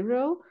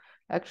material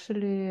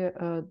actually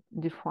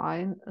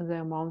define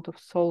the amount of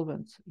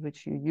solvents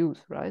which you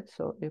use, right?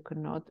 So you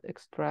cannot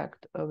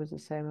extract with the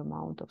same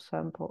amount of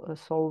sample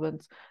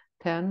solvents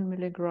 10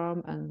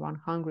 milligram and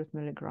 100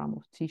 milligram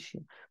of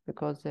tissue,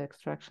 because the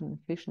extraction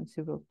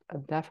efficiency will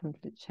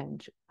definitely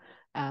change.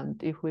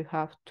 And if we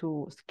have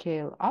to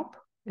scale up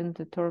in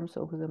the terms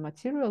of the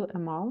material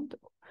amount,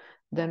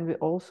 then we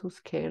also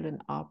scaling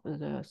up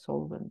the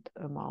solvent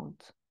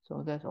amount.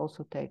 So that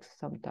also takes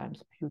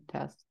sometimes few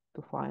tests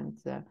to find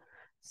the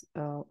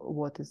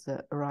what is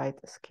the right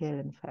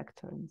scaling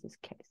factor in this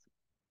case.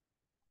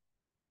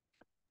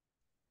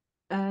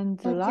 And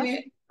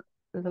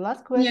the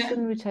last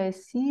question, which I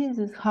see,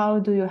 is how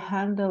do you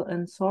handle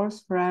and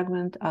source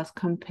fragment as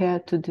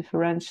compared to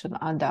differential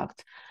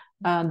adduct?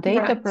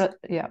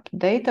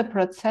 Data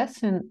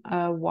processing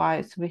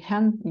wise, we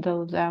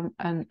handle them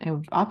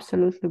in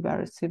absolutely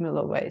very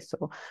similar way.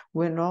 So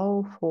we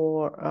know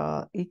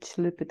for each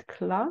lipid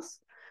class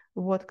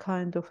what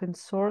kind of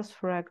in-source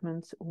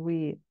fragments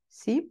we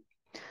see,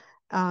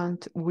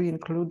 and we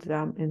include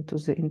them into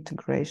the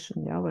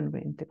integration, when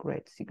we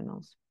integrate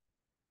signals.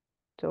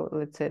 So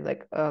let's say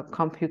like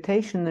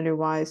computationally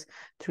wise,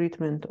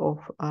 treatment of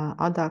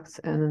adducts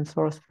and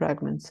in-source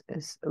fragments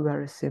is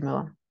very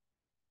similar.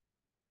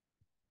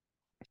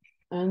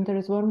 And there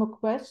is one more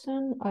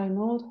question. I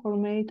know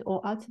formate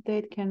or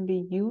acetate can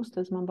be used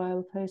as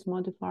mobile phase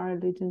modifier,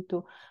 leading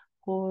to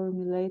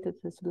formulated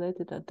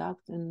isolated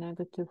adducts in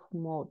negative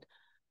mode.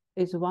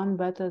 Is one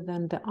better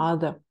than the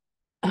other?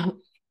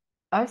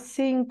 I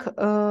think,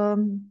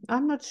 I'm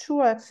not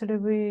sure actually,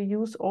 we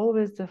use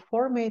always the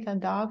formate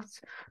adducts,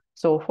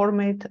 so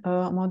formate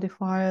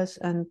modifiers,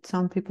 and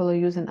some people are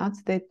using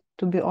acetate.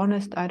 To be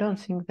honest, I don't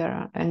think there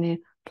are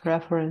any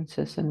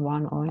preferences in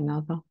one or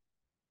another.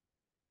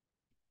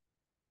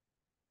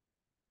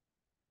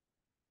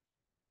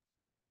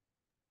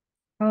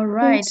 All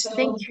right,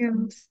 thank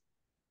you.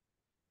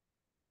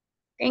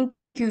 Thank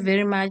you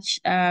very much,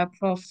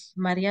 Prof.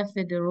 Maria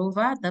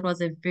Fedorova. That was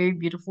a very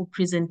beautiful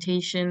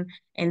presentation,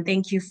 and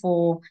thank you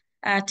for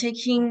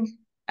taking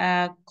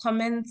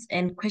comments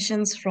and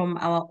questions from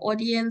our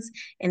audience,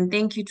 and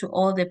thank you to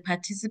all the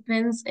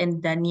participants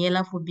and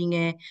Daniela for being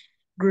a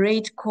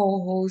great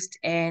co-host,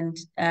 and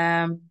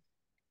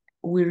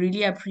we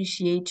really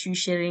appreciate you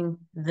sharing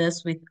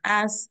this with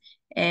us.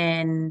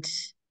 And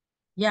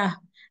yeah,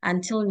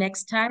 until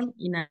next time,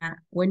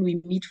 when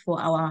we meet for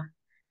our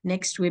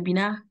next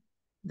webinar,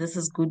 this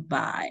is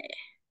goodbye.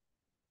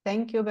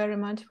 Thank you very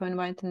much for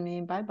inviting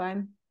me.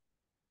 Bye-bye.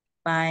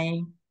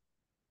 Bye.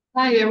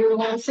 Bye,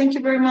 everyone. Thank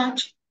you very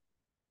much.